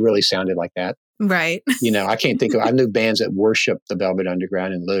 nobody really sounded like that. Right. I can't think of, I knew bands that worship the Velvet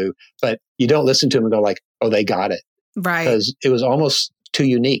Underground and Lou, but you don't listen to them and go like, oh, they got it. Right. because it was almost too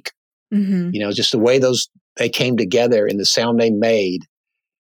unique. Mm-hmm. Just the way they came together and the sound they made,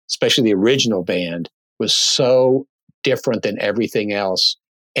 especially the original band, was so different than everything else.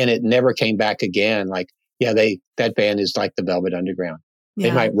 And it never came back again. Like, that band is like the Velvet Underground. Yeah.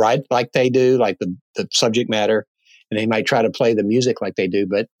 They might write like they do, like the subject matter, and they might try to play the music like they do,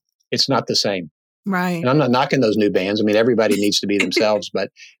 but it's not the same. Right. And I'm not knocking those new bands. I mean, everybody needs to be themselves, but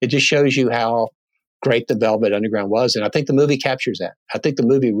it just shows you how great the Velvet Underground was. And I think the movie captures that. I think the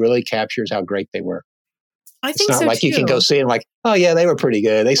movie really captures how great they were. I It's think not so like too. you can go see them like, oh yeah, they were pretty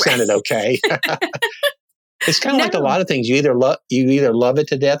good. They sounded okay. It's kind of like a lot of things. You either love it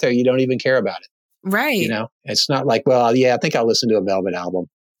to death or you don't even care about it. Right. It's not like, well, yeah, I think I'll listen to a Velvet album.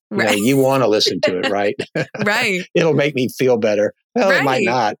 Right. You want to listen to it, right? Right. It'll make me feel better. Well, It might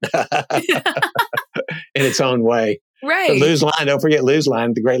Right. not in its own way. Right. But Lou's line, don't forget Lou's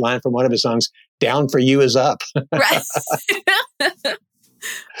line, the great line from one of his songs, "Down for you is up." Right.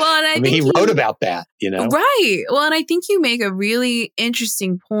 Well, and I mean, think he wrote about that, Right. Well, and I think you make a really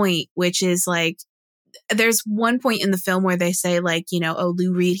interesting point, which is like, there's one point in the film where they say like, oh,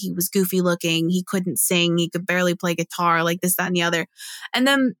 Lou Reed, he was goofy looking. He couldn't sing. He could barely play guitar, like this, that, and the other. And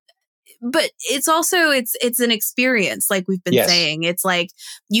then, but it's also, it's an experience, like we've been saying. It's like,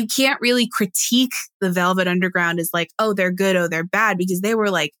 you can't really critique the Velvet Underground as like, oh, they're good, oh, they're bad, because they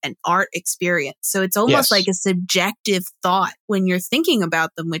were like an art experience. So it's almost like a subjective thought when you're thinking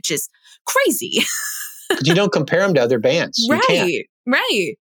about them, which is crazy. You don't compare them to other bands. You can't.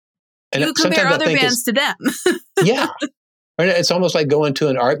 Right. And you compare other bands to them. Yeah. It's almost like going to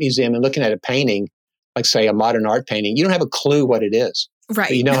an art museum and looking at a painting, like say a modern art painting. You don't have a clue what it is. Right.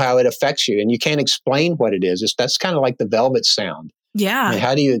 But you know how it affects you, and you can't explain what it is. That's kind of like the Velvet sound. Yeah. I mean,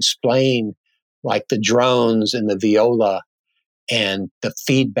 how do you explain like the drones and the viola and the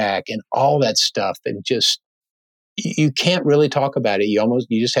feedback and all that stuff? And just, you can't really talk about it.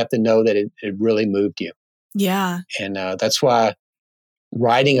 You just have to know that it really moved you. Yeah. And that's why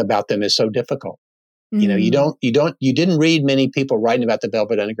writing about them is so difficult. You didn't read many people writing about the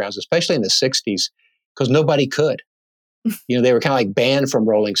Velvet Undergrounds, especially in the 60s, because nobody could. They were kind of like banned from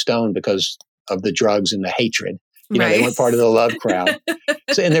Rolling Stone because of the drugs and the hatred. They weren't part of the love crowd.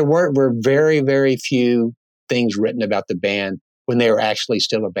 And there were very, very few things written about the band when they were actually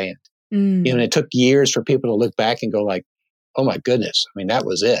still a band. And it took years for people to look back and go like, oh my goodness, I mean, that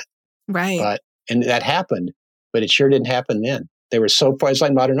was it. Right. And that happened, but it sure didn't happen then. They were so far, it's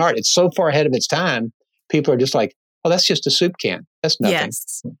like modern art. It's so far ahead of its time. People are just like, oh, that's just a soup can. That's nothing.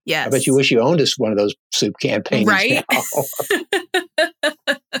 Yes. I bet you wish you owned one of those soup can paintings right? now.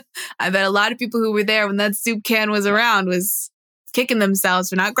 I bet a lot of people who were there when that soup can was around was kicking themselves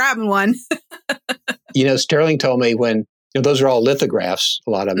for not grabbing one. Sterling told me when, those are all lithographs, a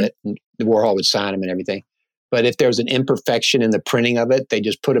lot of it, and Warhol would sign them and everything. But if there was an imperfection in the printing of it, they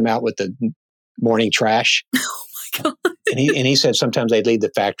just put them out with the morning trash. Oh my God. And he said sometimes they'd leave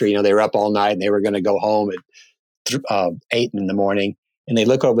the factory, they were up all night and they were going to go home at 8 in the morning. And they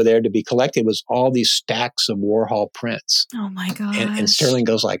look over there to be collected was all these stacks of Warhol prints. Oh my God. And Sterling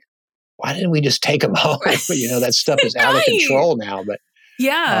goes like, why didn't we just take them home? That stuff is out of control now. But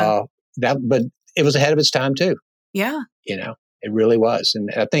yeah, but it was ahead of its time too. Yeah. It really was. And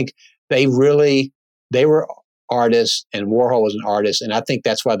I think they were artists and Warhol was an artist. And I think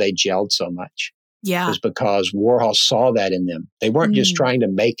that's why they gelled so much. Yeah. Was because Warhol saw that in them. They weren't just trying to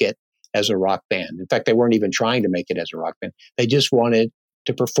make it as a rock band. In fact, they weren't even trying to make it as a rock band. They just wanted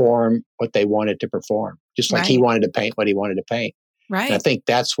to perform what they wanted to perform, just like he wanted to paint what he wanted to paint. Right. And I think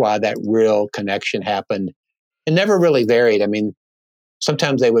that's why that real connection happened. It never really varied. I mean,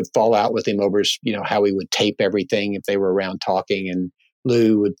 sometimes they would fall out with him over, how he would tape everything if they were around talking, and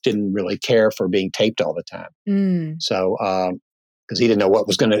Lou didn't really care for being taped all the time. So, because he didn't know what it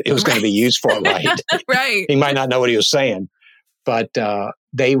was going to be used for, right? Right. He might not know what he was saying, but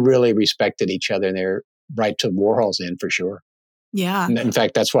they really respected each other, and they're right to Warhol's end for sure. Yeah. And in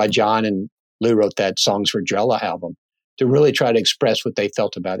fact, that's why John and Lou wrote that Songs for Drella album, to really try to express what they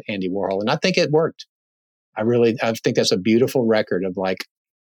felt about Andy Warhol. And I think it worked. I think that's a beautiful record of like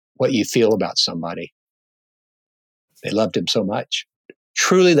what you feel about somebody. They loved him so much.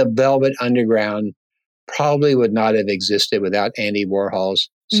 Truly, the Velvet Underground probably would not have existed without Andy Warhol's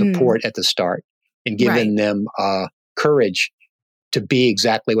support at the start and giving them courage to be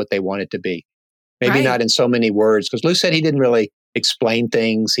exactly what they wanted to be. Maybe not in so many words, because Lou said he didn't really explain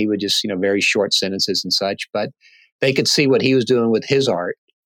things. He would just, very short sentences and such, but they could see what he was doing with his art.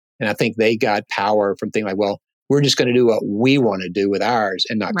 And I think they got power from things like, well, we're just going to do what we want to do with ours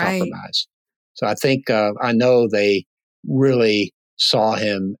and not compromise. So I think, I know they really saw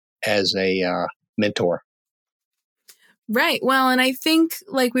him as a mentor. Right. Well, and I think,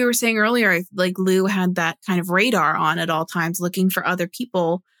 like we were saying earlier, like Lou had that kind of radar on at all times, looking for other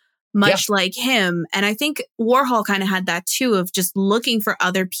people much like him. And I think Warhol kind of had that too, of just looking for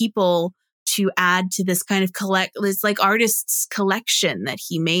other people to add to this kind of this like artist's collection that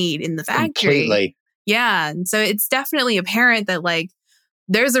he made in the factory. Completely. Yeah. And so it's definitely apparent that like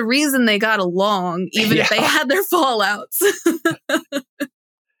there's a reason they got along, even if they had their fallouts.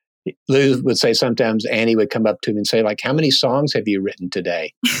 Lou would say sometimes Annie would come up to him and say, like, how many songs have you written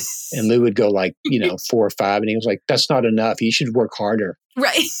today? And Lou would go like, 4 or 5. And he was like, that's not enough. You should work harder.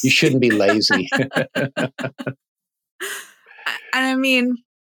 Right. You shouldn't be lazy. And I mean,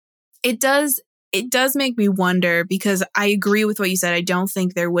 it does make me wonder, because I agree with what you said. I don't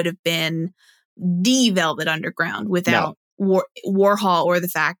think there would have been the Velvet Underground without Warhol or the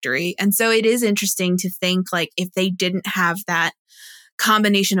factory. And so it is interesting to think, like, if they didn't have that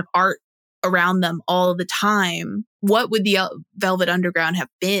combination of art around them all the time, what would the Velvet Underground have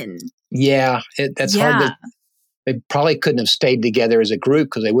been? Yeah, that's hard. They probably couldn't have stayed together as a group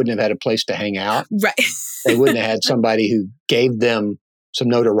because they wouldn't have had a place to hang out. Right. They wouldn't have had somebody who gave them some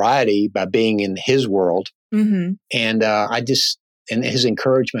notoriety by being in his world. Mm-hmm. And and his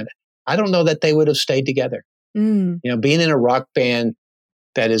encouragement, I don't know that they would have stayed together. Mm. Being in a rock band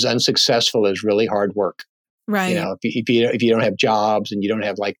that is unsuccessful is really hard work. Right. If you don't have jobs and you don't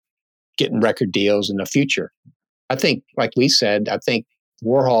have like getting record deals in the future. I think, like we said, I think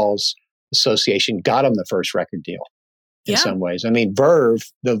Warhol's association got him the first record deal in some ways. I mean, Verve,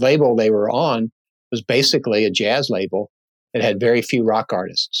 the label they were on, was basically a jazz label that had very few rock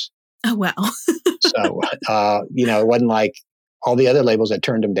artists. Oh, wow. So, it wasn't like all the other labels that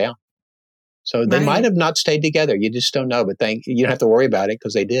turned them down. So they might have not stayed together. You just don't know, but you don't have to worry about it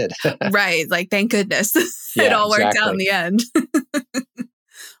because they did. Right. Like, thank goodness it all worked out in the end.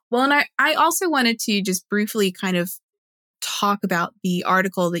 Well, and I also wanted to just briefly kind of talk about the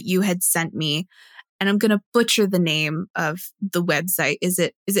article that you had sent me, and I'm going to butcher the name of the website.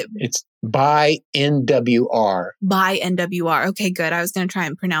 It's by NWR. By NWR. Okay, good. I was going to try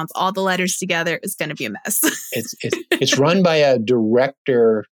and pronounce all the letters together. It's going to be a mess. It's run by a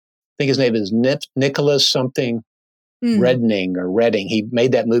director. I think his name is Nicholas something Redding. He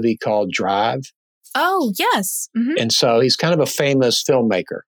made that movie called Drive. Oh, yes. Mm-hmm. And so he's kind of a famous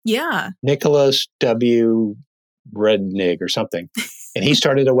filmmaker. Yeah. Nicholas W. Rednig or something. And he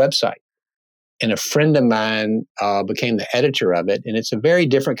started a website. And a friend of mine became the editor of it. And it's a very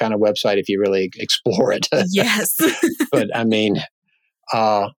different kind of website if you really explore it. Yes. But I mean,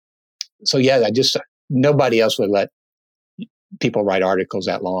 nobody else would let people write articles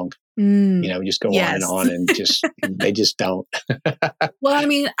that long. Just go on and they just don't. Well, I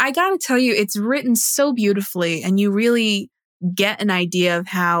mean, I got to tell you, it's written so beautifully, and you really get an idea of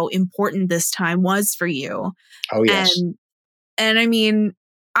how important this time was for you. Oh, yes. And I mean,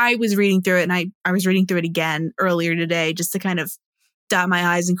 I was reading through it, and I was reading through it again earlier today just to kind of dot my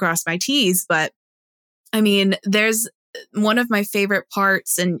I's and cross my T's. But I mean, there's one of my favorite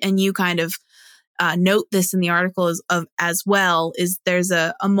parts, and you kind of note this in the article as well, is there's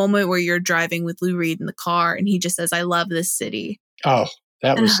a moment where you're driving with Lou Reed in the car, and he just says, "I love this city." Oh,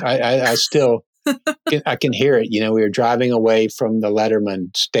 that was, I still, I can hear it. We were driving away from the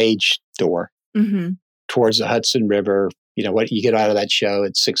Letterman stage door towards the Hudson River. What you get out of that show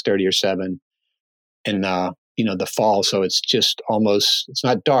at 6:30 or 7, and the fall. So it's just almost, it's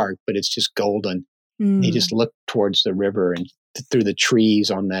not dark, but it's just golden. And he just looked towards the river and through the trees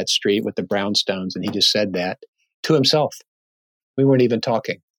on that street with the brownstones. And he just said that to himself. We weren't even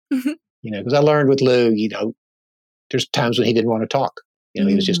talking, because I learned with Lou, there's times when he didn't want to talk.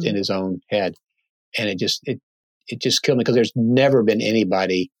 He was just in his own head. And it just killed me, because there's never been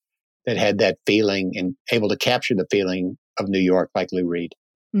anybody that had that feeling and able to capture the feeling of New York like Lou Reed.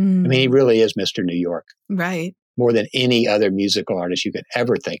 I mean, he really is Mr. New York. Right. More than any other musical artist you could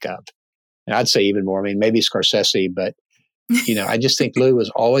ever think of. And I'd say even more. I mean, maybe Scorsese, but I just think Lou was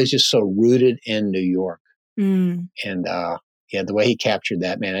always just so rooted in New York. And the way he captured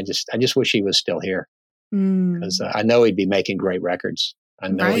that, man, I just wish he was still here, because I know he'd be making great records. I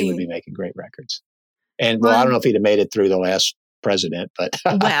know he would be making great records. And I don't know if he'd have made it through the last president, but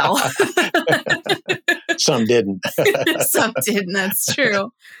some didn't. Some didn't. That's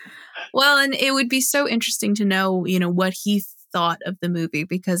true. Well, and it would be so interesting to know, what he thought of the movie,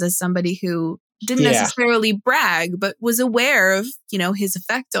 because as somebody who didn't necessarily brag, but was aware of, his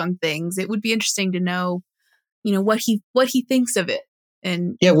effect on things, it would be interesting to know, what he thinks of it.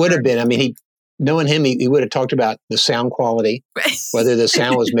 And it would have been. I mean, knowing him, he would have talked about the sound quality, whether the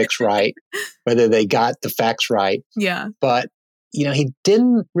sound was mixed right, whether they got the facts right. Yeah. But, he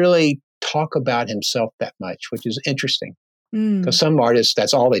didn't really talk about himself that much, which is interesting. Mm. Because some artists,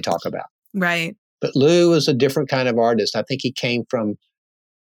 that's all they talk about. Right. But Lou was a different kind of artist. I think he came from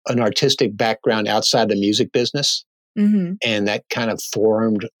an artistic background outside the music business. Mm-hmm. And that kind of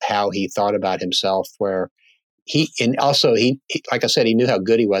formed how he thought about himself, where he like I said, he knew how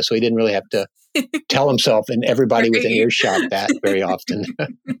good he was. So he didn't really have to tell himself and everybody within earshot that very often.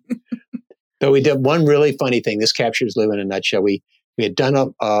 Though we did one really funny thing. This captures Lou in a nutshell. We had done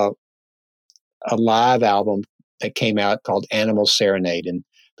a live album that came out called Animal Serenade. And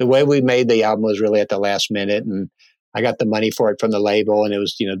the way we made the album was really at the last minute. And I got the money for it from the label, and it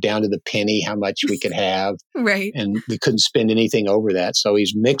was, down to the penny how much we could have. Right. And we couldn't spend anything over that. So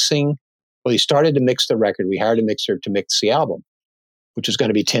he's mixing. Well, he started to mix the record. We hired a mixer to mix the album, which was going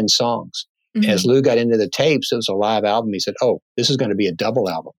to be 10 songs. Mm-hmm. As Lou got into the tapes, it was a live album. He said, "Oh, this is going to be a double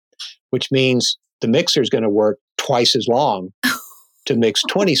album," which means the mixer is going to work twice as long to mix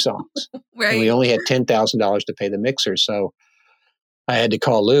 20 songs. Right. And we only had $10,000 to pay the mixer. So I had to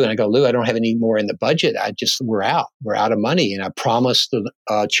call Lou, and I go, "Lou, I don't have any more in the budget. We're out of money." And I promised the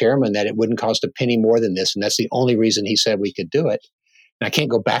chairman that it wouldn't cost a penny more than this. And that's the only reason he said we could do it. And I can't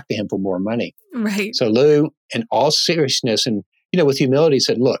go back to him for more money. Right. So Lou, in all seriousness and, with humility,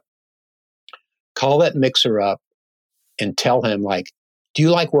 said, "Look, call that mixer up and tell him, do you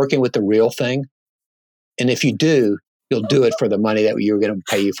like working with the real thing? And if you do, you'll do it for the money that you were going to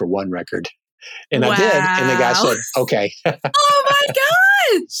pay you for one record." And wow. I did. And the guy said, "Okay." Oh my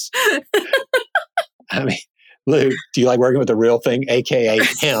gosh. I mean, Lou, do you like working with the real thing, AKA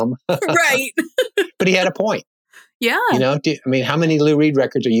him? Right. But he had a point. Yeah. How many Lou Reed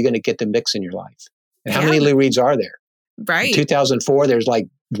records are you going to get to mix in your life? And how many Lou Reeds are there? Right. In 2004, there's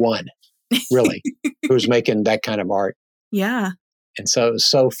one, really, who's making that kind of art. Yeah. And so it was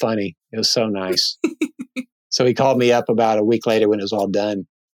so funny. It was so nice. So he called me up about a week later when it was all done. And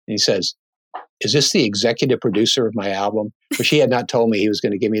he says, "Is this the executive producer of my album?" Which he had not told me he was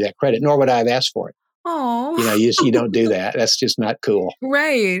going to give me that credit, nor would I have asked for it. Oh. You don't do that. That's just not cool.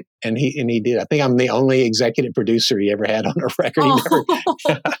 Right. And he did. I think I'm the only executive producer he ever had on a record.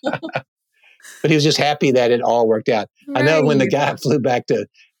 But he was just happy that it all worked out. Right. I know when the guy flew back to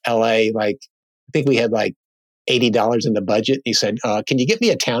LA, I think we had $80 in the budget. He said, "Can you get me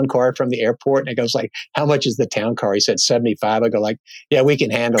a town car from the airport?" And I goes "How much is the town car?" He said, $75. I go "Yeah, we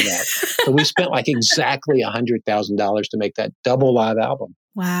can handle that." So we spent exactly $100,000 to make that double live album.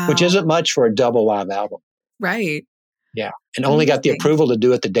 Wow. Which isn't much for a double live album. Right. Yeah. And only got the approval to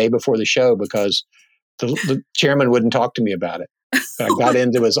do it the day before the show because the chairman wouldn't talk to me about it. But I got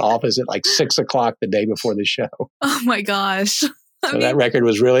into his office at 6:00 the day before the show. Oh my gosh. That record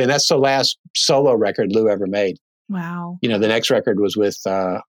was and that's the last solo record Lou ever made. Wow. The next record was with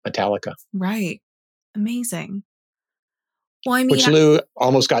Metallica. Right. Amazing. Well, which Lou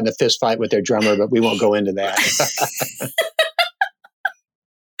almost got in a fist fight with their drummer, but we won't go into that.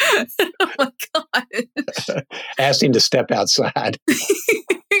 Oh my God. Asked him to step outside.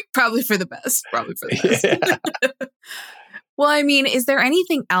 Probably for the best. Yeah. Well, is there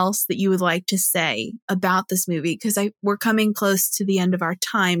anything else that you would like to say about this movie? Because we're coming close to the end of our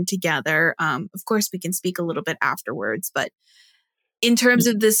time together. Of course, we can speak a little bit afterwards, but in terms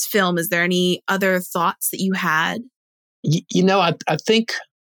of this film, is there any other thoughts that you had? I think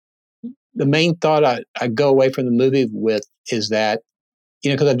the main thought I go away from the movie with is that,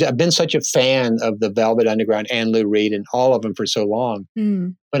 because I've been such a fan of the Velvet Underground and Lou Reed and all of them for so long,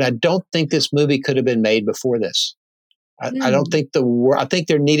 but I don't think this movie could have been made before this. I don't think I think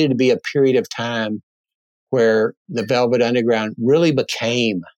there needed to be a period of time where the Velvet Underground really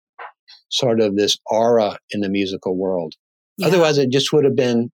became sort of this aura in the musical world. Yeah. Otherwise, it just would have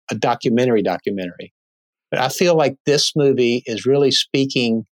been a documentary. But I feel like this movie is really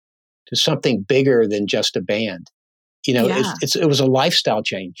speaking to something bigger than just a band. It was a lifestyle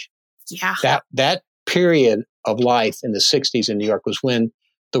change. Yeah. That period of life in the 60s in New York was when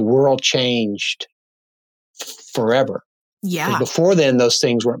the world changed forever. Yeah. Before then, those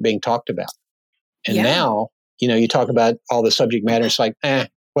things weren't being talked about. And now, you talk about all the subject matter. It's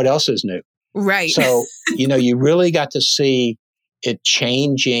what else is new? Right. So, you really got to see it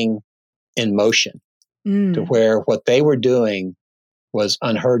changing in motion to where what they were doing was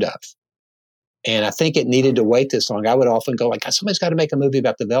unheard of. And I think it needed to wait this long. I would often go somebody's got to make a movie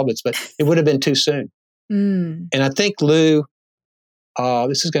about the Velvets, but it would have been too soon. And I think Lou,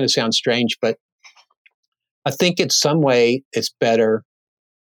 this is going to sound strange, but I think in some way it's better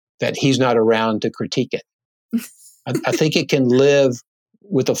that he's not around to critique it. I think it can live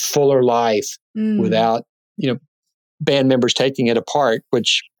with a fuller life without, band members taking it apart,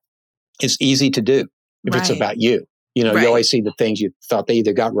 which is easy to do if it's about you. You always see the things you thought they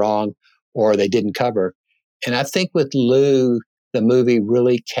either got wrong or they didn't cover. And I think with Lou, the movie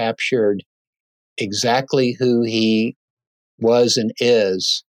really captured exactly who he was and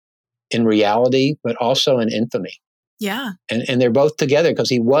is in reality, but also in infamy. Yeah. And they're both together because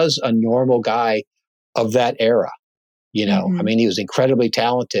he was a normal guy of that era. You know, I mean, he was incredibly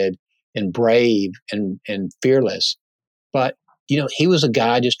talented and brave and fearless, but you know, he was a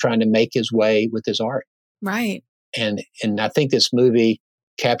guy just trying to make his way with his art. Right. And I think this movie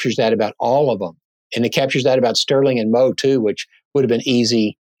captures that about all of them. And it captures that about Sterling and Moe too, which would have been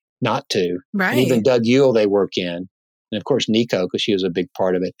easy not to. Right. And even Doug Yule they work in. And of course Nico, because she was a big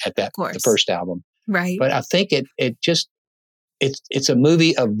part of it at the first album. Right. But I think it's a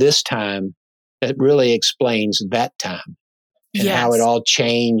movie of this time that really explains that time and how it all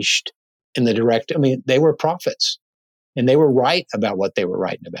changed in the direct. I mean, they were prophets and they were right about what they were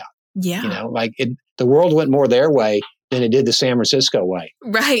writing about. Yeah. You know, like the world went more their way than it did the San Francisco way.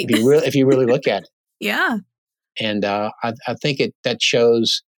 Right. If you really look at it. Yeah. And I think that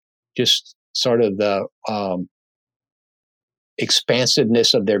shows just sort of the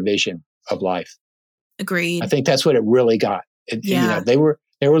expansiveness of their vision of life. Agreed. I think that's what it really got. You know, they were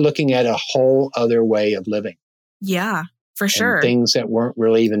looking at a whole other way of living. Yeah, for sure. And things that weren't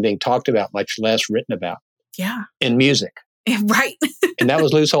really even being talked about, much less written about. Yeah. In music. Right. And that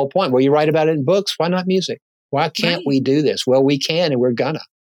was Lou's whole point. Well, you write about it in books. Why not music? Why can't we do this? Well, we can, and we're gonna.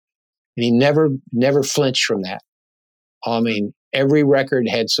 And he never flinched from that. I mean, every record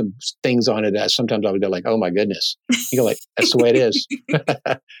had some things on it that sometimes I would go like, oh my goodness. You go like, that's the way it is.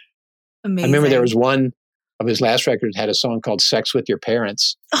 Amazing. I remember there was one of his last records had a song called Sex with Your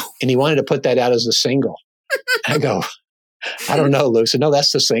Parents. And he wanted to put that out as a single. I go, I don't know, Lou. So no,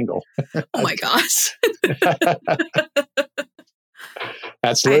 that's the single. Oh my gosh.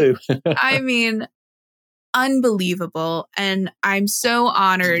 That's Lou. I mean, unbelievable. And I'm so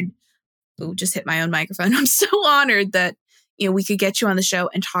honored. Ooh, just hit my own microphone. I'm so honored that, you know, we could get you on the show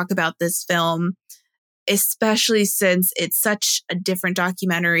and talk about this film, especially since it's such a different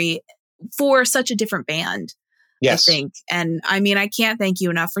documentary for such a different band. Yes. I think. And I mean, I can't thank you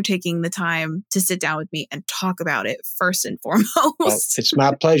enough for taking the time to sit down with me and talk about it first and foremost. Well, it's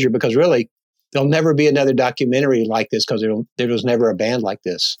my pleasure because really there'll never be another documentary like this because there was never a band like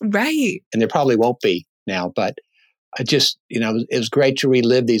this. Right. And there probably won't be now, but I just, you know, it was great to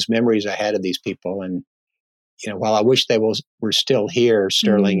relive these memories I had of these people. And, you know, while I wish they were still here,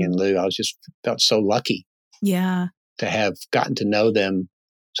 Sterling and Lou, I just felt so lucky. Yeah. To have gotten to know them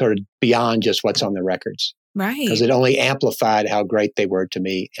sort of beyond just what's on the records. Right. Because it only amplified how great they were to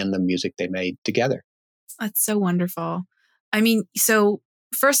me and the music they made together. That's so wonderful. I mean, so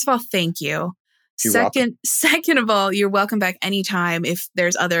first of all, thank you. You're welcome. Second of all, you're welcome back anytime if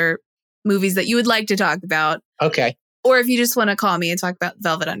there's other movies that you would like to talk about. Okay. Or if you just want to call me and talk about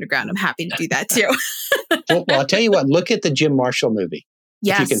Velvet Underground, I'm happy to do that too. Well, I'll tell you what, look at the Jim Marshall movie.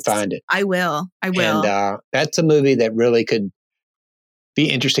 Yes. If you can find it. I will. And that's a movie that really could be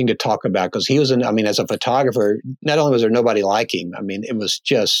interesting to talk about because he was as a photographer, not only was there nobody like him, I mean, it was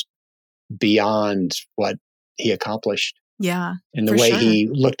just beyond what he accomplished. Yeah. And the way he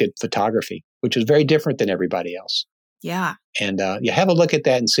looked at photography, which was very different than everybody else. Yeah. And you have a look at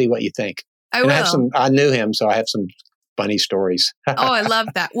that and see what you think. I will. I knew him, so I have some funny stories. Oh, I love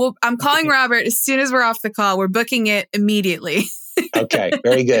that. Well, I'm calling Robert as soon as we're off the call. We're booking it immediately. Okay.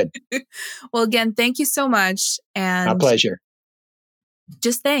 Very good. Well, again, thank you so much. And my pleasure.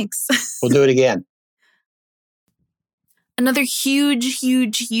 Just thanks. We'll do it again. Another huge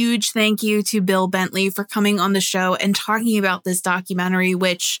thank you to Bill Bentley for coming on the show and talking about this documentary,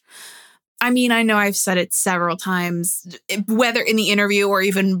 which, I mean, I know I've said it several times, whether in the interview or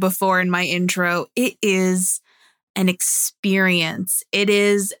even before in my intro, it is an experience. It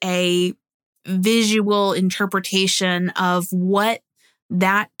is a visual interpretation of what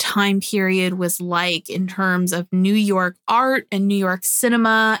that time period was like in terms of New York art and New York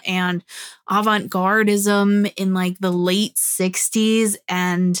cinema and avant-gardism in like the late 60s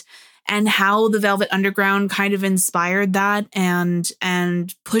and how the Velvet Underground kind of inspired that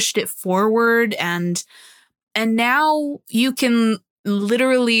and pushed it forward. And now you can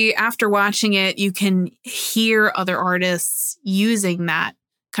literally, after watching it, you can hear other artists using that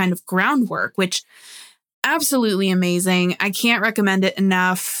kind of groundwork, which absolutely amazing. I can't recommend it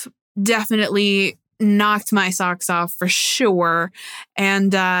enough. Definitely knocked my socks off for sure.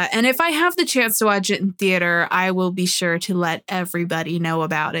 And if I have the chance to watch it in theater, I will be sure to let everybody know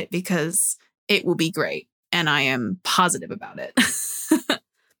about it because it will be great. And I am positive about it.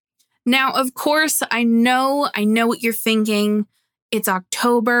 Now, of course, I know what you're thinking. It's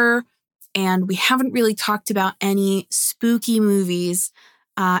October and we haven't really talked about any spooky movies.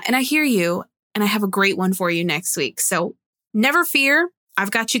 And I hear you, and I have a great one for you next week. So never fear. I've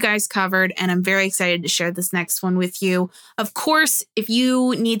got you guys covered, and I'm very excited to share this next one with you. Of course, if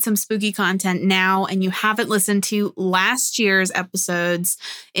you need some spooky content now and you haven't listened to last year's episodes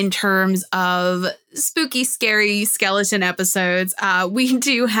in terms of spooky, scary skeleton episodes, we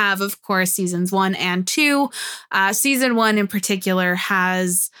do have, of course, seasons 1 and 2. Season 1 in particular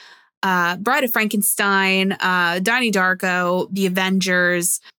has Bride of Frankenstein, Donnie Darko, The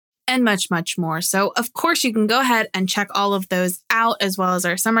Avengers, and much, much more. So, of course, you can go ahead and check all of those out, as well as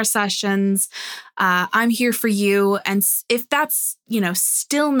our summer sessions. I'm here for you. And if that's,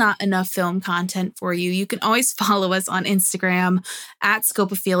 still not enough film content for you, you can always follow us on Instagram at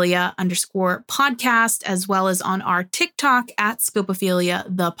Scopophilia_podcast, as well as on our TikTok at Scopophilia,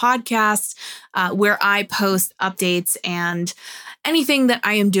 the podcast, where I post updates and anything that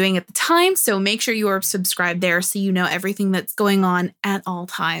I am doing at the time. So make sure you are subscribed there so you know everything that's going on at all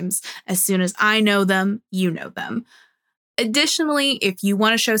times. As soon as I know them, you know them. Additionally, if you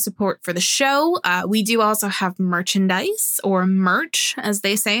want to show support for the show, we do also have merchandise, or merch, as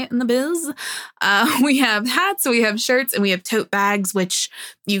they say it in the biz. We have hats, we have shirts, and we have tote bags, which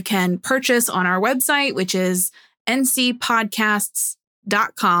you can purchase on our website, which is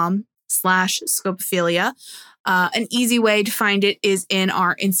ncpodcasts.com/Scopophilia. An easy way to find it is in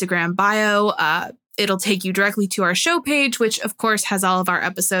our Instagram bio. It'll take you directly to our show page, which of course has all of our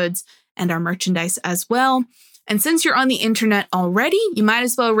episodes and our merchandise as well. And since you're on the internet already, you might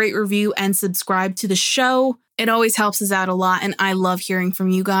as well rate, review, and subscribe to the show. It always helps us out a lot, and I love hearing from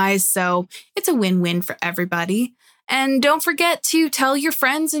you guys, so it's a win-win for everybody. And don't forget to tell your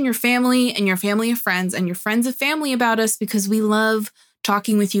friends and your family of friends and your friends of family about us, because we love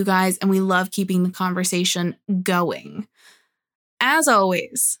talking with you guys, and we love keeping the conversation going. As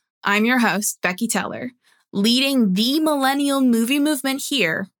always, I'm your host, Becky Teller, leading the millennial movie movement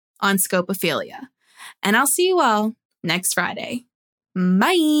here on Scopophilia. And I'll see you all next Friday.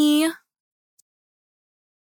 Bye!